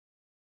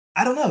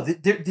don't know.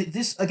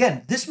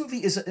 This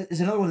movie is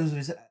another one of those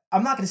movies.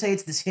 I'm not going to say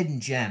it's this hidden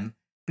gem,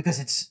 because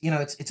it's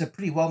a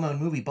pretty well-known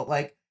movie, but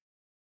I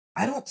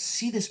don't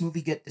see this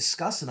movie get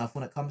discussed enough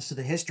when it comes to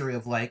the history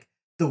of the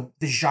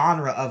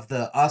genre of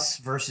the us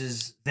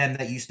versus them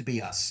that used to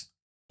be us.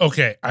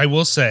 Okay, I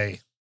will say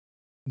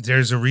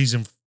there's a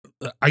reason.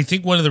 I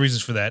think one of the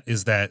reasons for that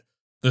is that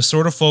the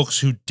sort of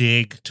folks who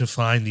dig to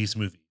find these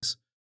movies,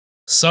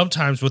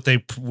 sometimes what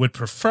they would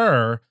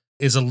prefer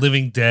is a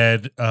Living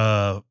Dead.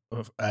 Is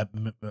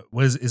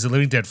it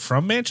Living Dead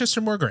from Manchester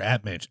Morgue or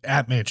at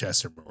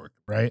Manchester Morgue?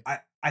 Right.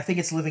 I think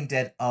it's Living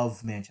Dead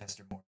of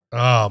Manchester Morgue.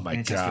 Oh my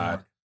God.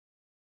 Morgue.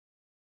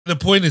 The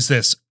point is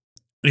this: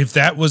 if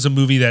that was a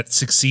movie that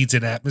succeeds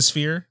in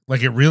atmosphere,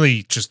 it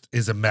really just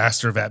is a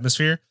master of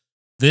atmosphere,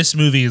 this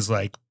movie is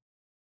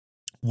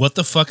what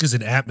the fuck is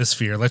an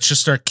atmosphere? Let's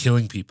just start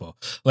killing people.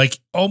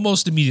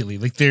 Almost immediately.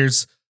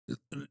 There's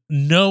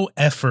no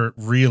effort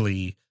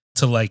really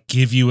to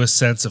give you a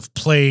sense of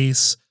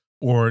place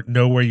or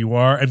know where you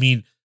are. I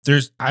mean,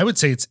 I would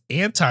say it's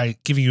anti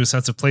giving you a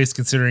sense of place,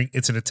 considering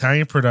it's an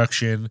Italian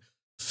production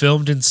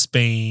filmed in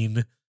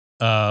Spain.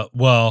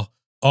 All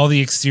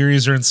the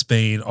exteriors are in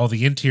Spain. All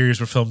the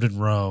interiors were filmed in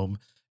Rome.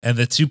 And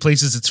the two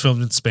places it's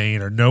filmed in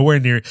Spain are nowhere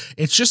near.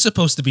 It's just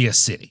supposed to be a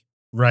city,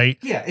 right?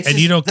 Yeah. And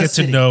you don't get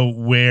to know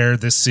where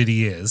the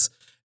city is.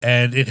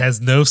 And it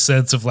has no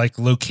sense of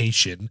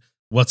location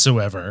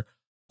whatsoever.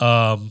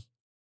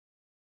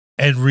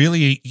 And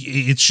really,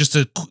 it's just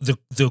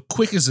the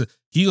quickest.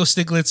 Hugo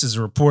Stiglitz is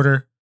a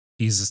reporter.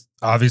 He's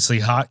obviously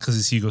hot because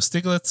he's Hugo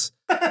Stiglitz.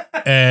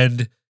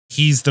 And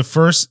he's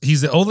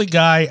the only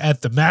guy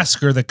at the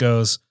massacre that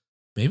goes,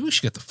 maybe we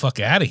should get the fuck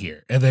out of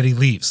here. And then he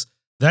leaves.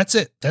 That's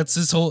it. That's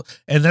his whole,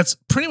 and that's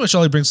pretty much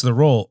all he brings to the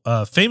role.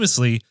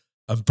 Famously,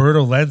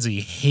 Umberto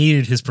Lenzi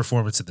hated his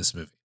performance in this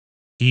movie.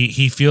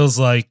 He feels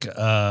like,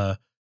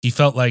 he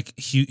felt like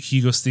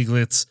Hugo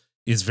Stiglitz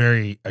is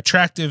very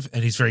attractive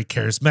and he's very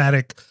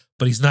charismatic,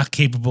 but he's not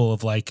capable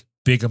of like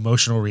big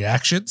emotional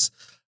reactions.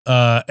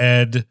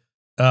 The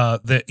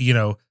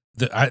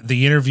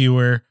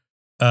interviewer,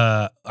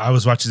 I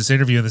was watching this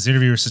interview, and this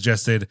interviewer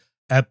suggested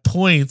at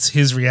points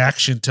his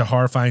reaction to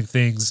horrifying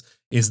things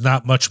is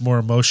not much more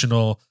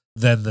emotional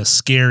than the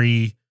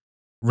scary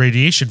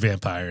radiation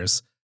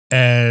vampires.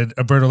 And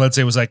Umberto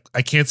Lenzi was like,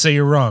 I can't say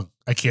you're wrong.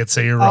 I can't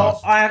say you're wrong.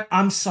 Oh,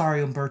 I'm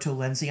sorry, Umberto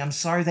Lenzi. I'm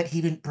sorry that he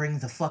didn't bring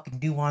the fucking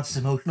nuanced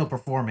emotional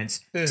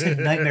performance to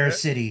Nightmare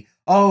City.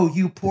 Oh,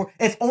 you poor.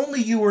 If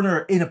only you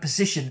were in a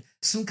position,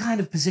 some kind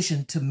of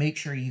position to make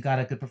sure you got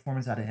a good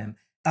performance out of him.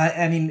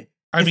 I mean,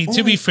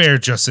 to be fair,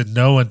 Justin,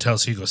 no one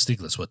tells Hugo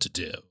Stiglitz what to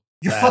do.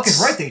 You're fucking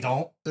right, they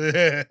don't.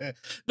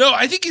 No,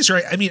 I think he's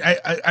right. I mean,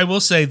 I will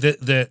say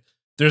that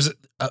there's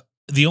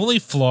the only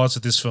flaws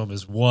with this film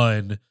is,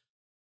 one,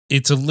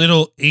 it's a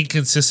little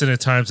inconsistent at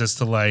times as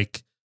to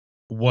like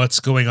what's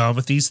going on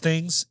with these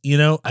things. You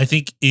know, I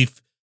think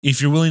if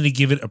you're willing to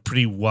give it a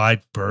pretty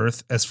wide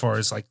berth as far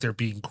as like there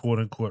being quote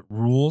unquote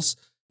rules,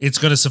 you're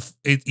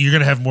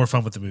gonna have more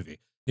fun with the movie.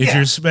 If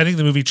you're spending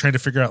the movie trying to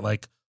figure out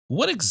like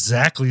what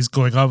exactly is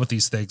going on with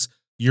these things,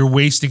 you're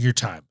wasting your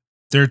time.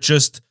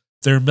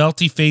 They're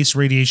melty face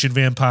radiation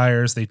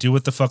vampires. They do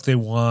what the fuck they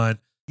want.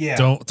 Yeah.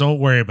 Don't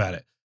worry about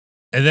it.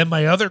 And then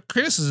my other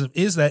criticism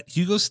is that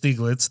Hugo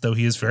Stiglitz, though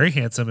he is very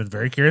handsome and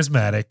very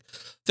charismatic,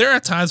 there are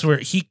times where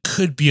he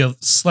could be a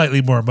slightly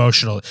more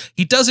emotional.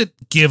 He doesn't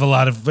give a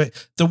lot of,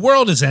 the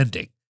world is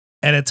ending.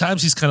 And at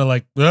times he's kind of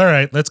like, all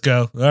right, let's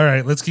go. All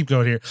right, let's keep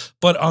going here.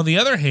 But on the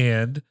other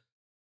hand,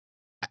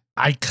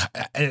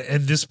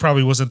 and this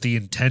probably wasn't the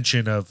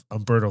intention of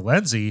Umberto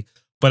Lenzi,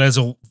 but as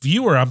a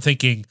viewer, I'm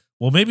thinking,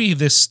 well, maybe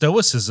this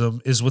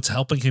stoicism is what's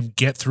helping him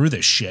get through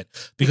this shit,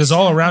 because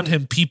all around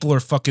him, people are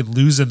fucking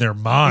losing their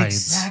minds.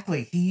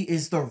 Exactly. He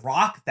is the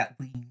rock that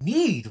we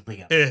need,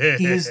 Liam.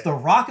 He is the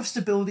rock of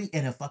stability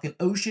in a fucking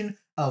ocean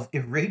of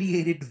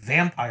irradiated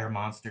vampire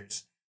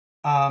monsters.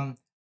 I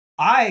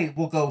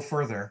will go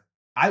further.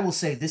 I will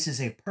say this is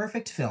a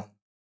perfect film,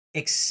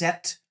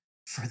 except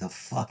for the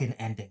fucking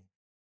ending.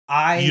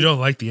 You don't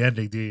like the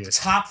ending, do you?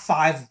 Top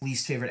 5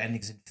 least favorite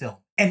endings in film,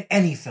 and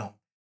any film.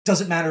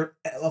 Doesn't matter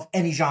of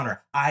any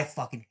genre. I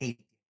fucking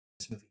hate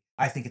this movie.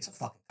 I think it's a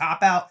fucking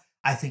cop-out.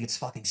 I think it's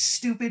fucking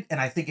stupid,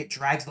 and I think it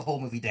drags the whole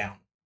movie down.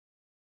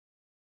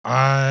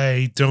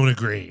 I don't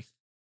agree.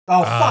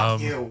 Oh, fuck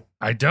you.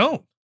 I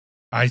don't.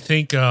 I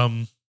think,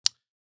 I'm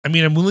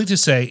willing to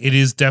say it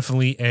is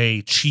definitely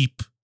a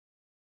cheap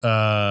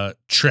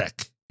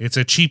trick. It's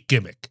a cheap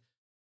gimmick.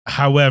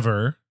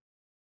 However,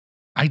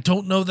 I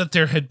don't know that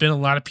there had been a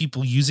lot of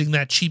people using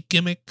that cheap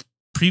gimmick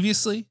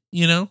previously,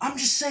 you know? I'm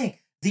just saying.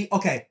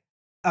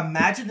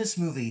 Imagine this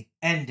movie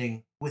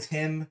ending with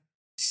him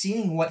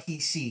seeing what he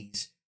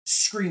sees,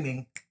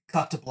 screaming,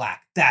 cut to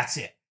black. That's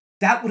it.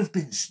 That would have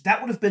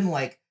been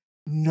like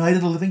Night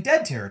of the Living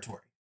Dead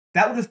territory.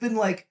 That would have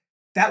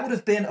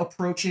been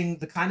approaching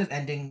the kind of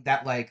ending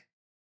that, like,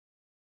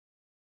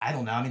 I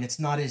don't know. I mean, it's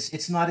not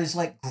as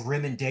like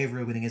grim and day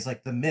ruining as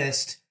like The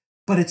Mist,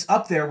 but it's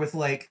up there with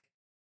like,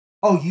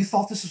 oh, you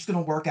thought this was going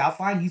to work out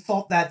fine? You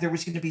thought that there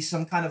was going to be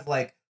some kind of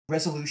like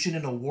resolution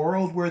in a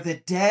world where the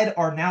dead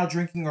are now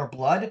drinking our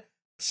blood?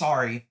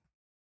 Sorry.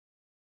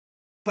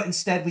 But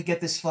instead we get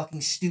this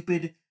fucking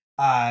stupid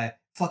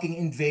fucking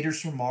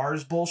Invaders from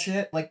Mars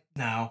bullshit. Like,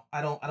 no,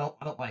 I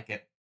don't like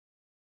it.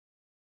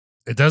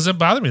 It doesn't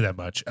bother me that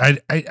much. I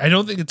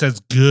don't think it's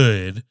as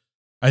good.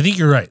 I think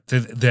you're right.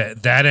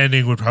 That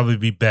ending would probably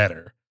be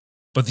better.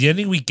 But the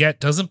ending we get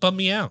doesn't bum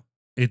me out.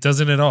 It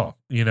doesn't at all,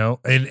 you know?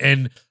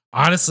 And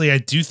honestly, I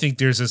do think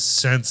there's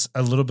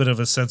a little bit of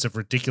a sense of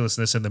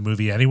ridiculousness in the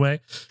movie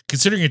anyway,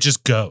 considering it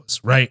just goes,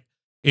 right?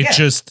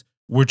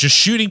 We're just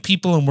shooting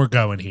people and we're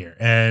going here.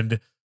 And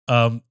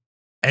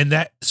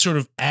that sort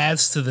of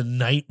adds to the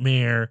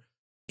nightmare.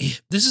 In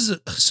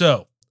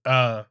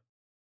the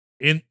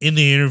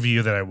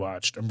interview that I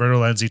watched,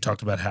 Umberto Lenzi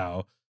talked about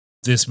how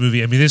this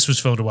movie, I mean, this was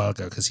filmed a while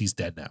ago because he's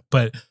dead now,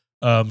 but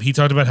he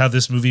talked about how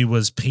this movie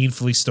was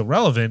painfully still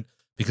relevant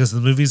because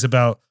the movie's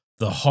about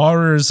the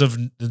horrors of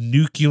the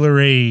nuclear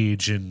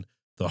age and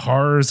the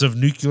horrors of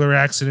nuclear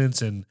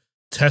accidents and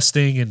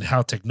testing and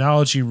how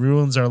technology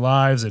ruins our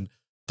lives and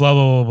blah,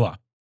 blah, blah, blah.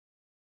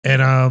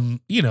 And,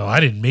 I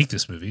didn't make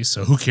this movie,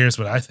 so who cares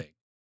what I think?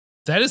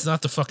 That is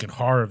not the fucking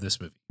horror of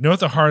this movie. You know what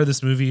the horror of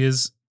this movie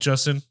is,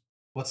 Justin?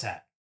 What's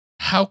that?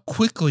 How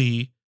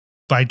quickly,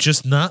 by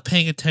just not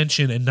paying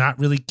attention and not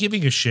really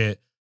giving a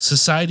shit,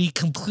 society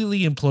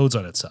completely implodes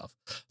on itself.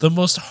 The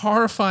most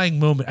horrifying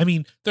moment. I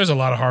mean, there's a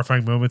lot of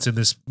horrifying moments in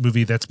this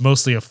movie that's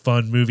mostly a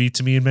fun movie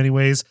to me in many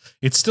ways.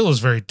 It still is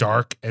very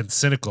dark and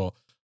cynical.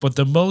 But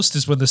the most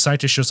is when the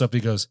scientist shows up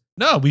and he goes,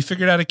 no, we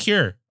figured out a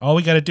cure. All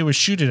we got to do is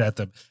shoot it at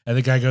them. And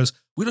the guy goes,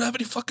 we don't have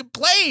any fucking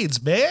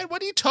blades, man.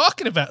 What are you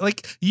talking about?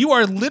 Like, you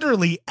are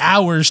literally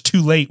hours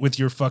too late with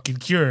your fucking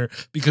cure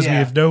because we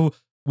have no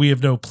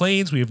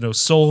planes. We have no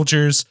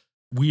soldiers.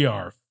 We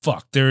are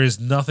fucked. There is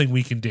nothing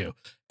we can do.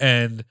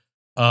 And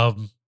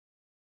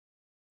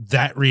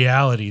that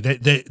reality,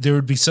 that there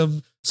would be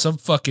some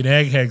fucking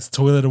eggheads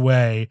toilet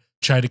away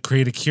trying to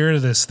create a cure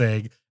to this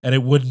thing, and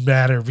it wouldn't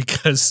matter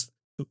because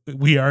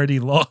we already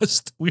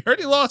lost. We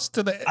already lost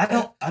to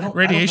the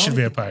radiation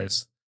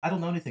vampires. I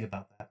don't know anything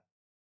about that.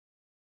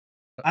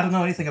 I don't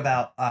know anything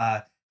about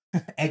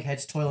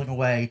eggheads toiling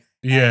away.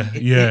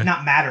 It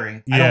not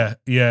mattering. Yeah.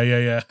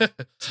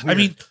 I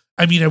mean,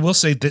 I will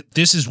say that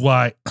this is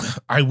why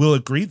I will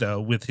agree though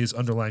with his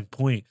underlying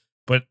point,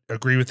 but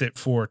agree with it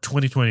for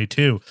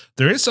 2022.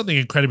 There is something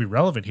incredibly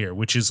relevant here,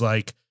 which is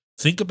like,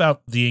 think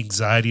about the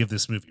anxiety of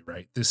this movie,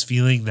 right? This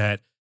feeling that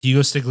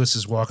Hugo Stiglitz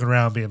is walking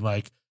around being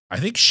like, I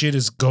think shit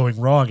is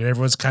going wrong, and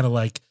everyone's kind of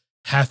like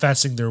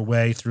half-assing their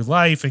way through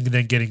life and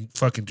then getting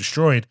fucking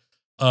destroyed.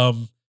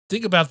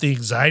 Think about the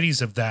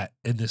anxieties of that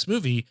in this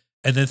movie,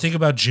 and then think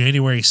about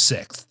January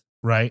 6th,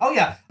 right? Oh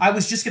yeah, I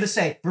was just gonna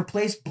say,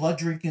 replace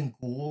blood-drinking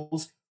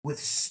ghouls with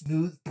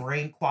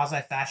smooth-brain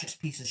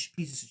quasi-fascist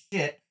pieces of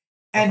shit,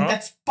 and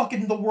that's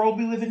fucking the world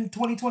we live in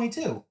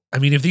 2022. I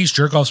mean, if these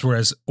jerk-offs were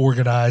as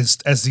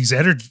organized as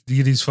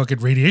these fucking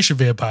radiation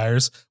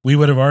vampires, we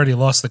would have already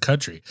lost the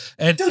country.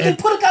 And dude, they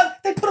put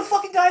a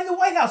fucking guy in the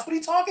White House. What are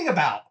you talking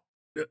about?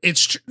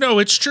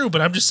 It's true,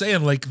 but I'm just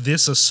saying, like,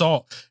 this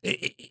assault,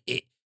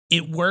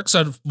 it works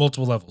on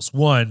multiple levels.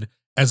 One,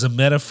 as a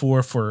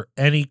metaphor for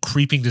any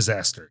creeping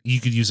disaster.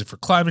 You could use it for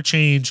climate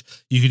change,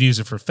 you could use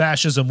it for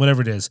fascism,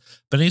 whatever it is.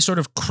 But any sort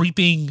of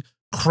creeping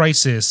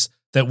crisis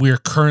that we're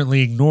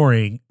currently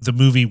ignoring, the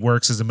movie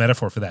works as a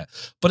metaphor for that.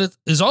 But it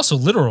is also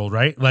literal,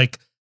 right? Like,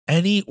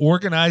 any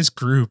organized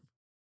group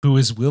who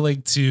is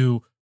willing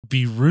to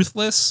be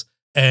ruthless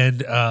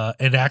and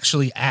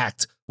actually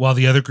act while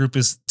the other group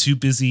is too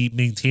busy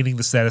maintaining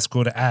the status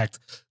quo to act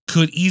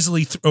could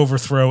easily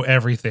overthrow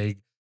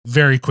everything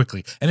very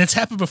quickly. And it's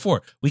happened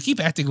before. We keep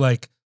acting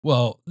like,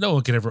 well, no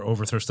one can ever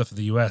overthrow stuff in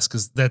the US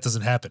because that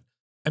doesn't happen.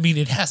 I mean,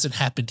 it hasn't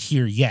happened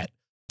here yet,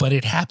 but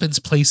it happens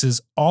places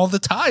all the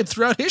time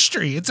throughout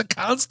history. It's a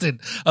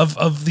constant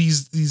of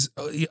these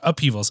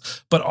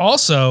upheavals. But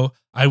also,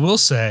 I will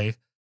say,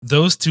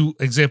 those two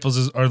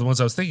examples are the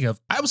ones I was thinking of.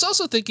 I was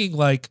also thinking,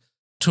 like,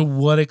 to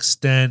what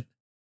extent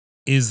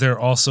is there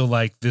also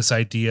like this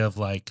idea of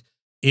like,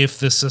 if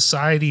the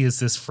society is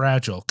this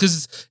fragile,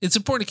 because it's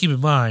important to keep in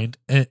mind,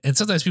 and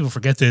sometimes people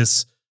forget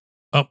this,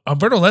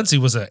 Umberto Lenzi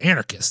was an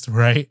anarchist,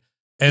 right?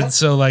 And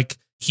so like,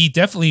 he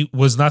definitely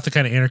was not the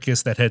kind of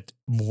anarchist that had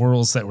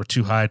morals that were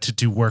too high to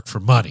do work for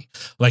money.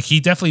 Like, he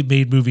definitely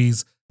made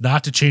movies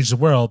not to change the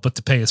world, but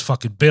to pay his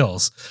fucking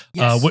bills.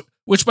 Yes.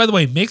 Which, by the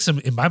way, makes him,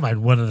 in my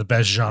mind, one of the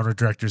best genre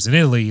directors in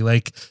Italy.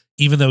 Like,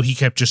 even though he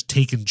kept just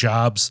taking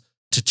jobs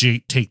to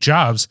take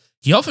jobs,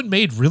 he often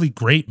made really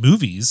great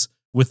movies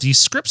with these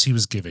scripts he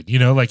was given. You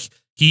know, like,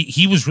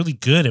 he was really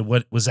good at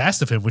what was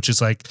asked of him, which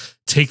is like,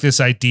 take this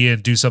idea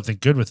and do something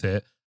good with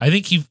it. I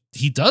think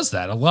he does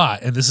that a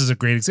lot, and this is a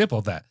great example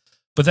of that.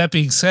 But that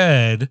being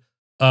said,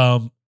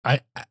 I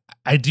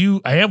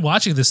am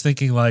watching this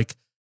thinking like,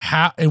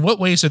 how, in what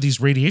ways are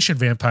these radiation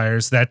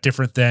vampires that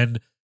different than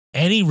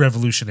any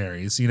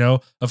revolutionaries? You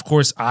know, of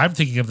course, I'm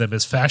thinking of them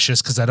as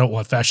fascists because I don't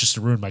want fascists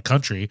to ruin my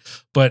country.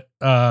 But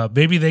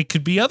maybe they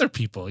could be other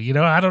people. You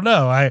know, I don't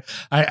know. I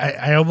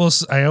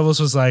almost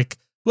was like,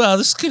 well,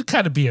 this could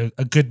kind of be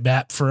a good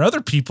map for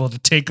other people to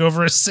take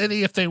over a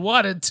city if they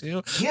wanted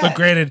to. Yeah. But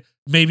granted,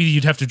 maybe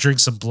you'd have to drink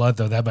some blood,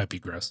 though. That might be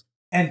gross.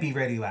 And be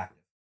radioactive.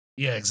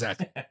 Yeah,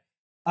 exactly.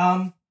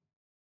 Yeah,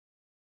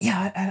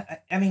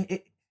 I mean,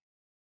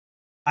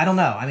 I don't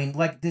know. I mean,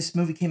 like, this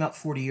movie came out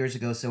 40 years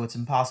ago, so it's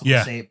impossible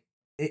to say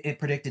it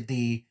predicted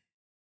the,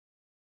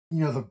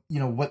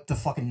 what the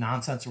fucking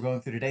nonsense we're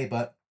going through today.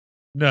 But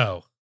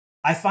no,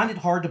 I find it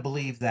hard to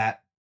believe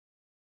that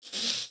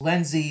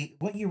Lenzi.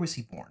 What year was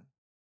he born?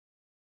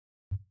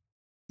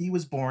 He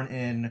was born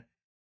in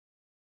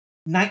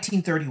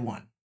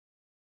 1931.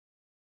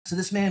 So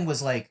this man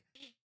was like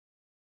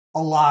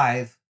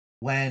alive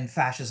when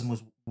fascism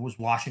was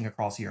washing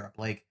across Europe.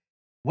 Like,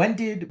 when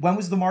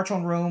was the March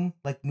on Rome?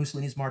 Like,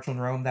 Mussolini's March on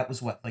Rome? That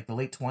was what, like the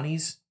late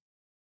 20s?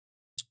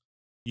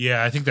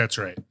 Yeah, I think that's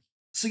right.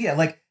 So yeah,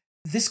 like,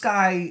 this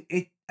guy,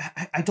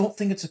 I don't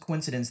think it's a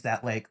coincidence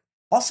that, like,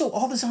 also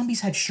all the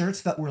zombies had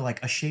shirts that were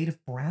like a shade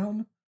of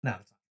brown. No,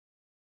 it's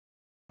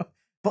not.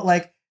 But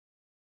like,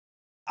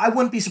 I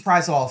wouldn't be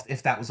surprised at all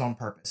if that was on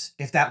purpose.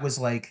 If that was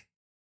like,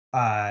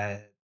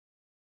 that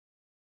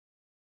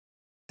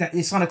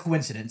it's not a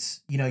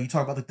coincidence. You know, you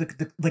talk about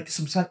like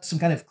some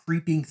kind of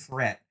creeping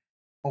threat,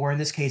 or in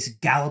this case,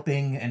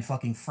 galloping and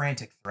fucking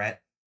frantic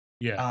threat.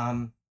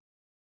 Yeah.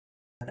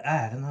 But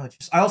I don't know.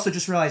 I also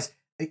just realized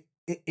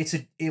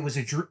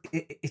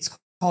it's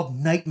called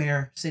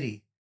Nightmare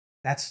City.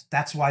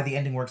 That's why the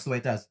ending works the way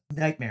it does.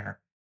 Nightmare.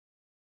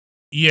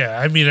 Yeah,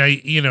 I mean,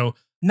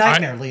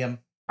 Nightmare, Liam.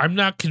 I'm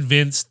not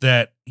convinced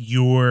that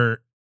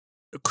your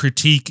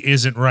critique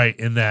isn't right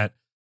in that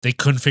they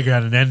couldn't figure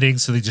out an ending,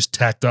 so they just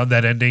tacked on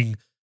that ending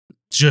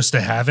just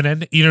to have an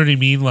ending. You know what I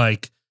mean?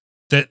 Like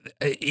that.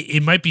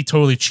 It might be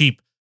totally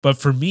cheap, but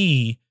for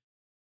me,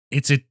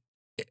 it's a.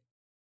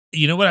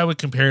 You know what I would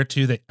compare it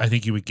to that I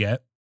think you would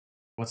get?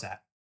 What's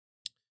that?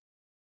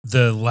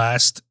 The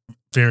last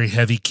very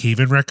heavy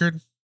Cave-In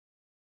record.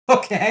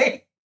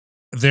 Okay.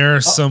 There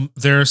are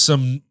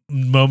some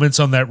moments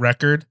on that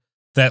record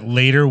that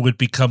later would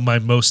become my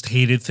most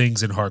hated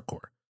things in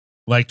hardcore.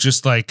 Like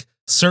just like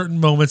certain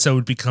moments that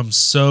would become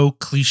so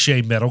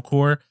cliche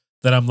metalcore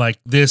that I'm like,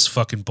 this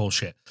fucking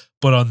bullshit.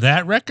 But on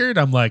that record,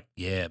 I'm like,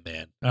 yeah,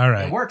 man. All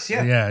right. It works,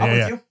 yeah. Yeah, I'm with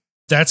yeah. you.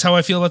 That's how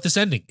I feel about this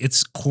ending.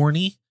 It's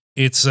corny.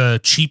 It's a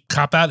cheap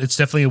cop-out. It's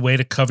definitely a way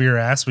to cover your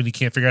ass when you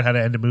can't figure out how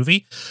to end a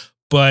movie.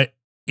 But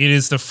it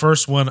is the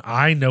first one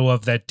I know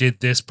of that did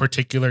this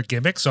particular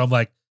gimmick. So I'm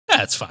like,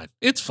 it's fine.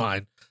 It's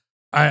fine.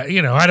 I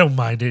don't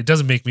mind it. It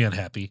doesn't make me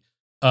unhappy.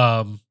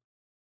 But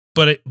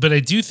I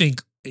do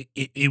think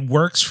it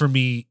works for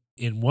me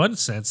in one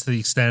sense, to the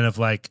extent of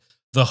like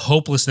the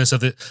hopelessness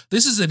of it.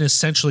 This is an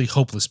essentially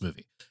hopeless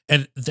movie.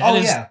 And that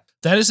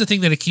is the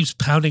thing that it keeps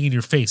pounding in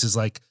your face, is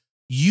like,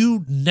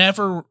 you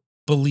never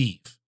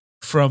believe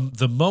from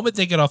the moment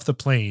they get off the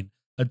plane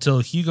until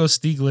Hugo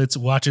Stiglitz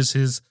watches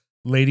his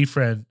lady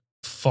friend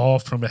fall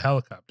from a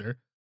helicopter.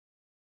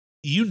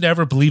 You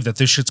never believe that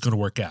this shit's going to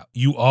work out.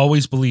 You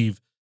always believe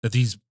that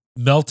these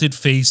melted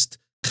faced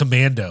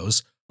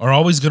commandos are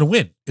always going to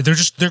win.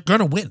 They're going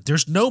to win.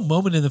 There's no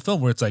moment in the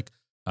film where it's like,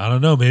 I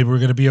don't know, maybe we're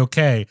going to be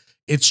okay.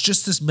 It's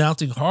just this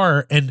mounting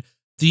horror, and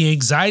the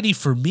anxiety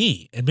for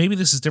me, and maybe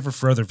this is different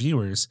for other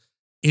viewers,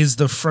 is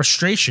the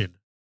frustration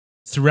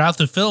throughout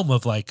the film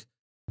of like,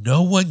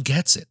 no one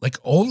gets it. Like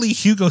only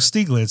Hugo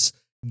Stiglitz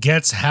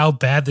gets how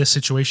bad this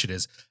situation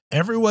is.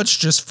 Everyone's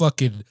just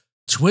fucking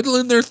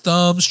twiddling their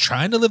thumbs,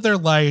 trying to live their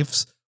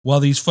lives, while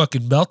these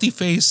fucking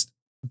melty-faced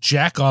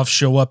jack-offs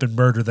show up and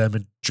murder them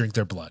and drink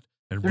their blood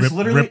and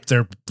rip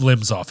their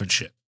limbs off and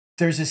shit.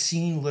 There's a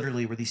scene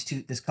literally where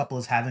this couple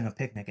is having a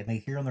picnic and they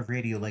hear on the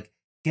radio, like,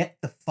 get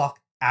the fuck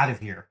out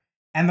of here.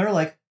 And they're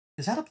like,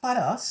 does that apply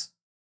to us?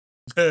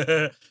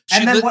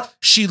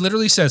 She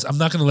literally says, I'm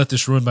not going to let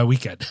this ruin my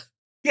weekend.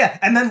 Yeah,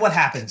 and then what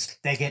happens?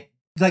 They get,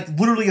 like,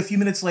 literally a few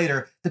minutes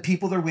later, the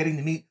people they're waiting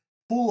to meet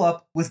pull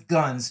up with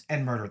guns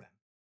and murder them.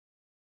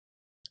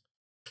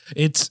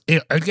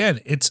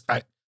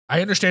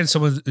 I understand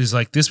someone is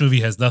like, this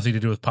movie has nothing to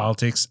do with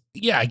politics.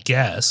 Yeah, I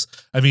guess.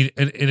 I mean,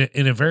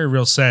 in a very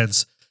real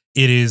sense,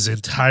 it is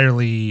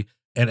entirely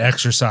an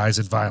exercise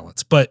in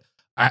violence. But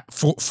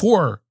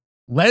for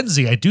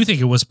Lenzi, I do think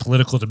it was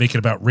political to make it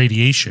about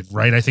radiation,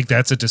 right? I think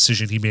that's a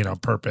decision he made on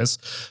purpose.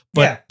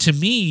 But to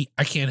me,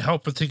 I can't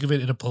help but think of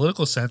it in a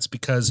political sense,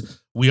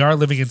 because we are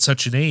living in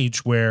such an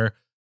age where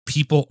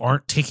people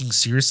aren't taking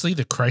seriously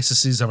the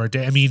crises of our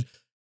day. I mean,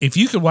 if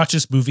you could watch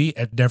this movie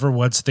and never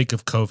once think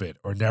of COVID,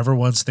 or never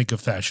once think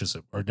of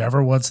fascism, or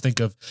never once think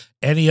of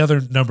any other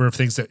number of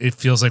things that it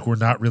feels like we're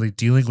not really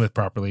dealing with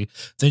properly,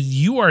 then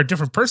you are a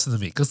different person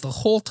than me. Because the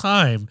whole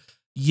time,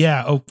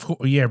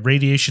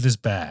 radiation is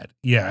bad.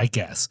 Yeah, I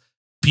guess.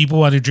 People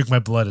want to drink my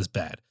blood is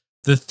bad.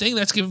 The thing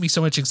that's giving me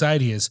so much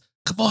anxiety is,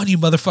 come on, you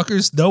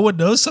motherfuckers. No one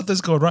knows something's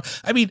going wrong.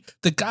 I mean,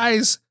 the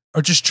guys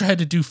are just trying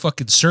to do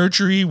fucking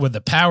surgery when the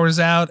power's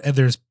out and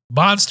there's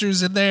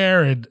monsters in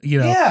there, and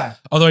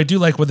although I do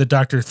like when the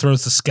doctor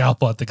throws the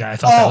scalpel at the guy. I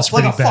thought that was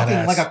pretty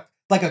badass.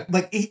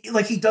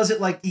 Like he does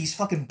it like he's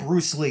fucking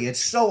Bruce Lee.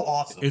 It's so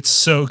awesome. It's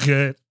so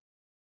good.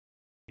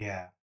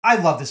 Yeah, I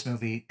love this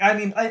movie. I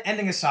mean,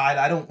 ending aside,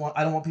 I don't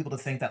want people to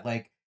think that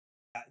like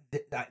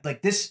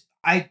this.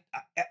 I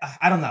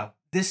don't know.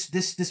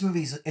 This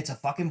movie it's a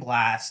fucking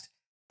blast.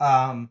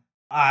 I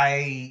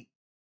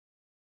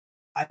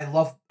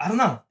don't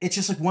know. It's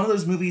just like one of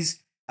those movies.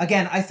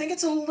 Again, I think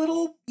it's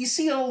you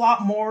see a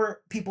lot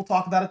more people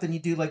talk about it than you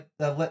do like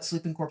Let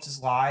Sleeping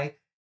Corpses Lie,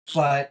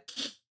 but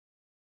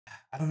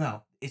I don't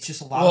know. It's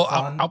just a lot of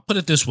fun. I'll put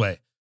it this way.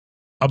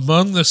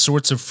 Among the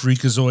sorts of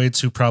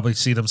freakazoids who probably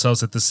see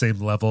themselves at the same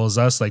level as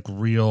us, like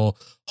real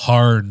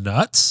horror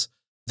nuts,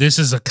 this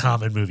is a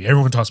common movie.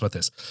 Everyone talks about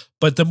this.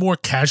 But the more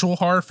casual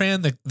horror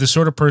fan, the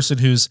sort of person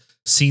who's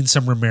seen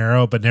some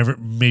Romero but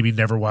maybe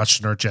never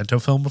watched an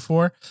Argento film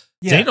before,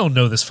 they don't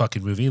know this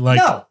fucking movie. Like,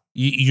 no.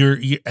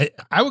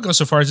 I would go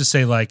so far as to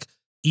say, like,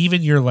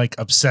 even your like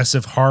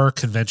obsessive horror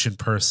convention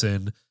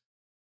person,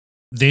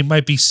 they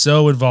might be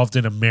so involved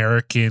in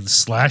American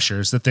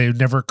slashers that they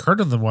never occurred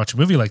to them to watch a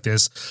movie like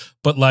this.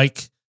 But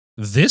like,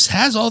 this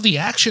has all the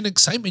action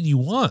excitement you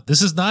want.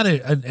 This is not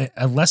a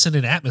lesson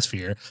in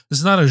atmosphere. This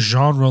is not a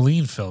Jean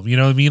Rollin film. You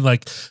know what I mean?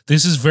 Like,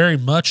 this is very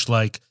much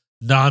like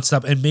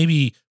nonstop. And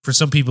maybe for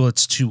some people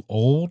it's too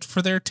old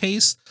for their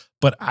taste.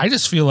 But I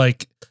just feel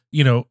like,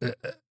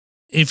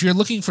 if you're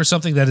looking for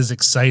something that is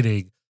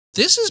exciting,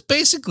 this is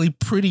basically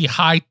pretty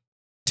high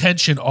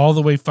tension all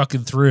the way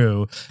fucking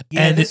through,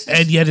 and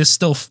yet is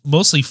still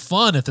mostly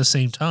fun at the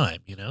same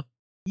time. You know?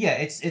 Yeah,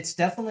 it's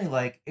definitely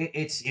like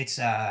it's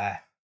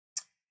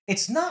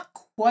not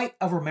quite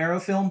a Romero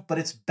film, but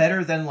it's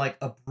better than like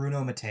a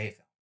Bruno Mattei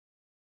film.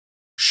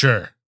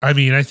 Sure. I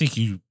mean, I think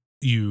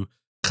you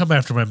come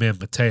after my man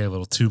Mattei a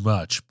little too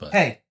much, but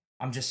hey,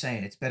 I'm just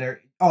saying it's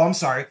better. Oh, I'm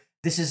sorry.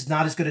 This is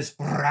not as good as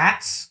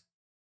Rats.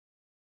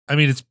 I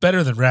mean, it's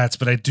better than Rats,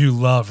 but I do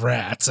love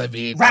Rats. I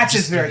mean, Rats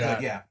is very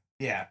good.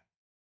 Yeah.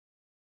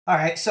 All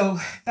right, so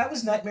that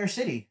was Nightmare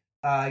City.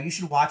 You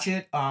should watch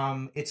it.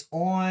 It's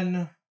on.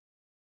 I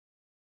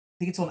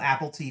think it's on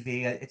Apple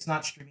TV. It's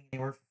not streaming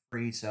anywhere for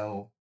free,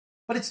 so.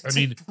 But it's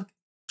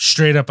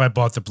straight up, I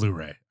bought the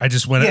Blu-ray. I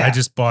just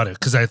bought it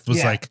because I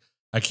was like,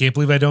 I can't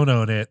believe I don't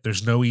own it.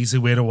 There's no easy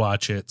way to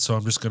watch it, so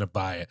I'm just gonna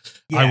buy it.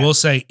 Yeah. I will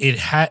say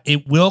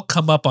it will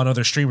come up on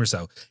other streamers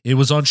though. It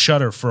was on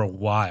Shudder for a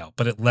while,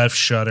 but it left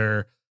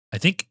Shudder, I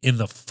think, in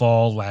the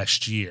fall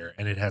last year,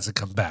 and it hasn't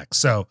come back.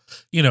 So,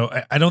 you know,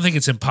 I don't think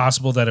it's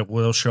impossible that it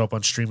will show up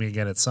on streaming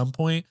again at some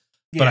point.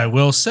 Yeah. But I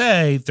will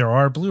say there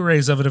are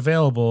Blu-rays of it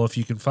available if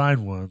you can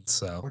find one.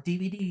 So, or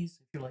DVDs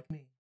if you're like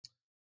me,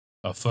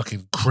 a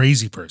fucking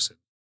crazy person.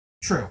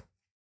 True.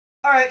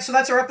 All right, so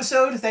that's our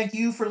episode. Thank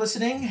you for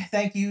listening.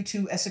 Thank you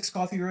to Essex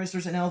Coffee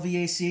Roasters and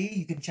LVAC.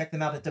 You can check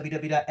them out at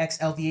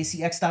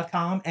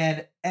www.xlvacx.com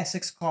and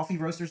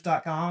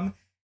essexcoffeeroasters.com.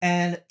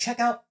 And check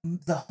out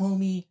the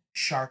homie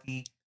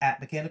Sharky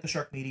at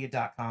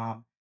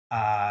mechanicalsharkmedia.com.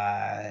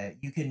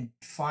 You can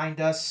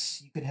find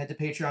us. You can head to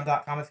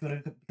patreon.com if you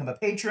want to become a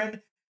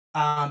patron.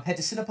 Head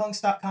to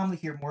cinepunks.com to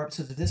hear more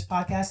episodes of this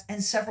podcast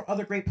and several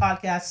other great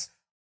podcasts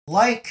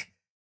like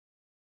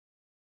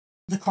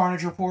The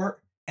Carnage Report,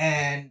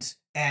 and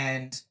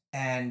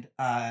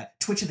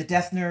Twitch of the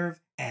Death Nerve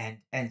and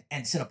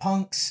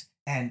Cinepunks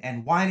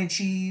and Wine and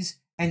Cheese,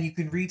 and you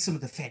can read some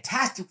of the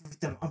fantastic,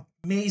 the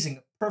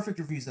amazing, perfect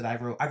reviews that I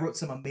wrote. I wrote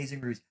some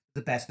amazing reviews,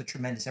 the best, the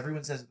tremendous.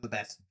 Everyone says the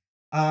best.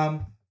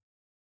 But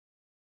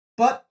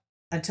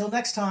until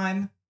next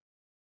time,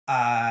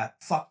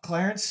 fuck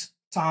Clarence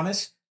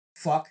Thomas,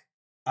 fuck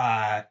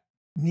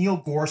Neil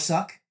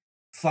Gorsuch,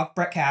 fuck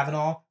Brett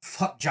Kavanaugh,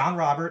 fuck John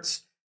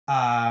Roberts.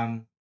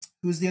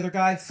 Who's the other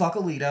guy? Fuck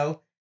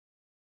Alito.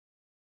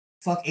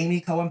 Fuck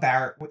Amy Cohen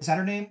Barrett. Is that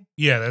her name?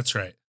 Yeah, that's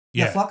right.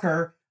 Yeah, fuck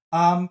her.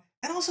 And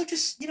also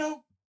just, you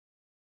know,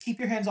 keep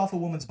your hands off a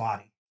woman's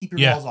body. Keep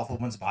your balls off a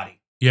woman's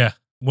body. Yeah,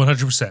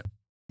 100%.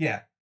 Yeah.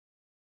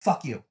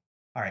 Fuck you.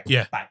 All right.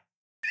 Yeah. Bye.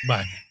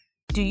 Bye.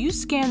 Do you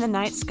scan the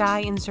night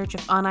sky in search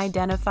of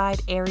unidentified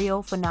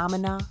aerial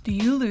phenomena? Do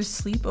you lose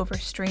sleep over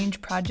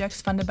strange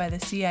projects funded by the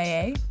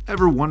CIA?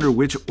 Ever wonder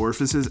which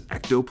orifices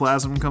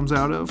ectoplasm comes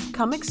out of?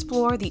 Come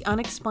explore the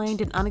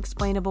unexplained and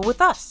unexplainable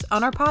with us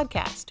on our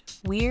podcast,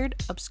 Weird,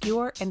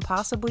 Obscure, and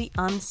Possibly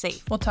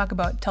Unsafe. We'll talk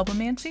about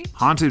telepomancy,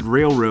 haunted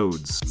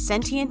railroads,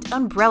 sentient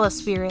umbrella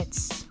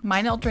spirits,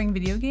 mind-altering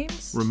video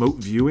games, remote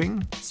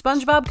viewing,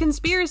 SpongeBob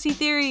conspiracy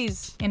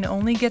theories, and it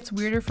only gets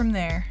weirder from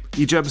there.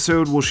 Each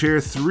episode will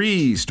share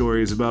 3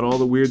 stories about all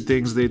the weird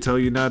things they tell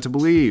you not to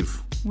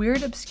believe.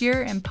 Weird,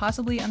 Obscure, and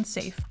Possibly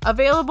Unsafe.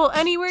 Available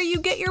anywhere you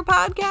get your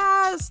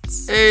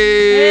podcasts.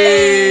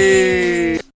 Hey!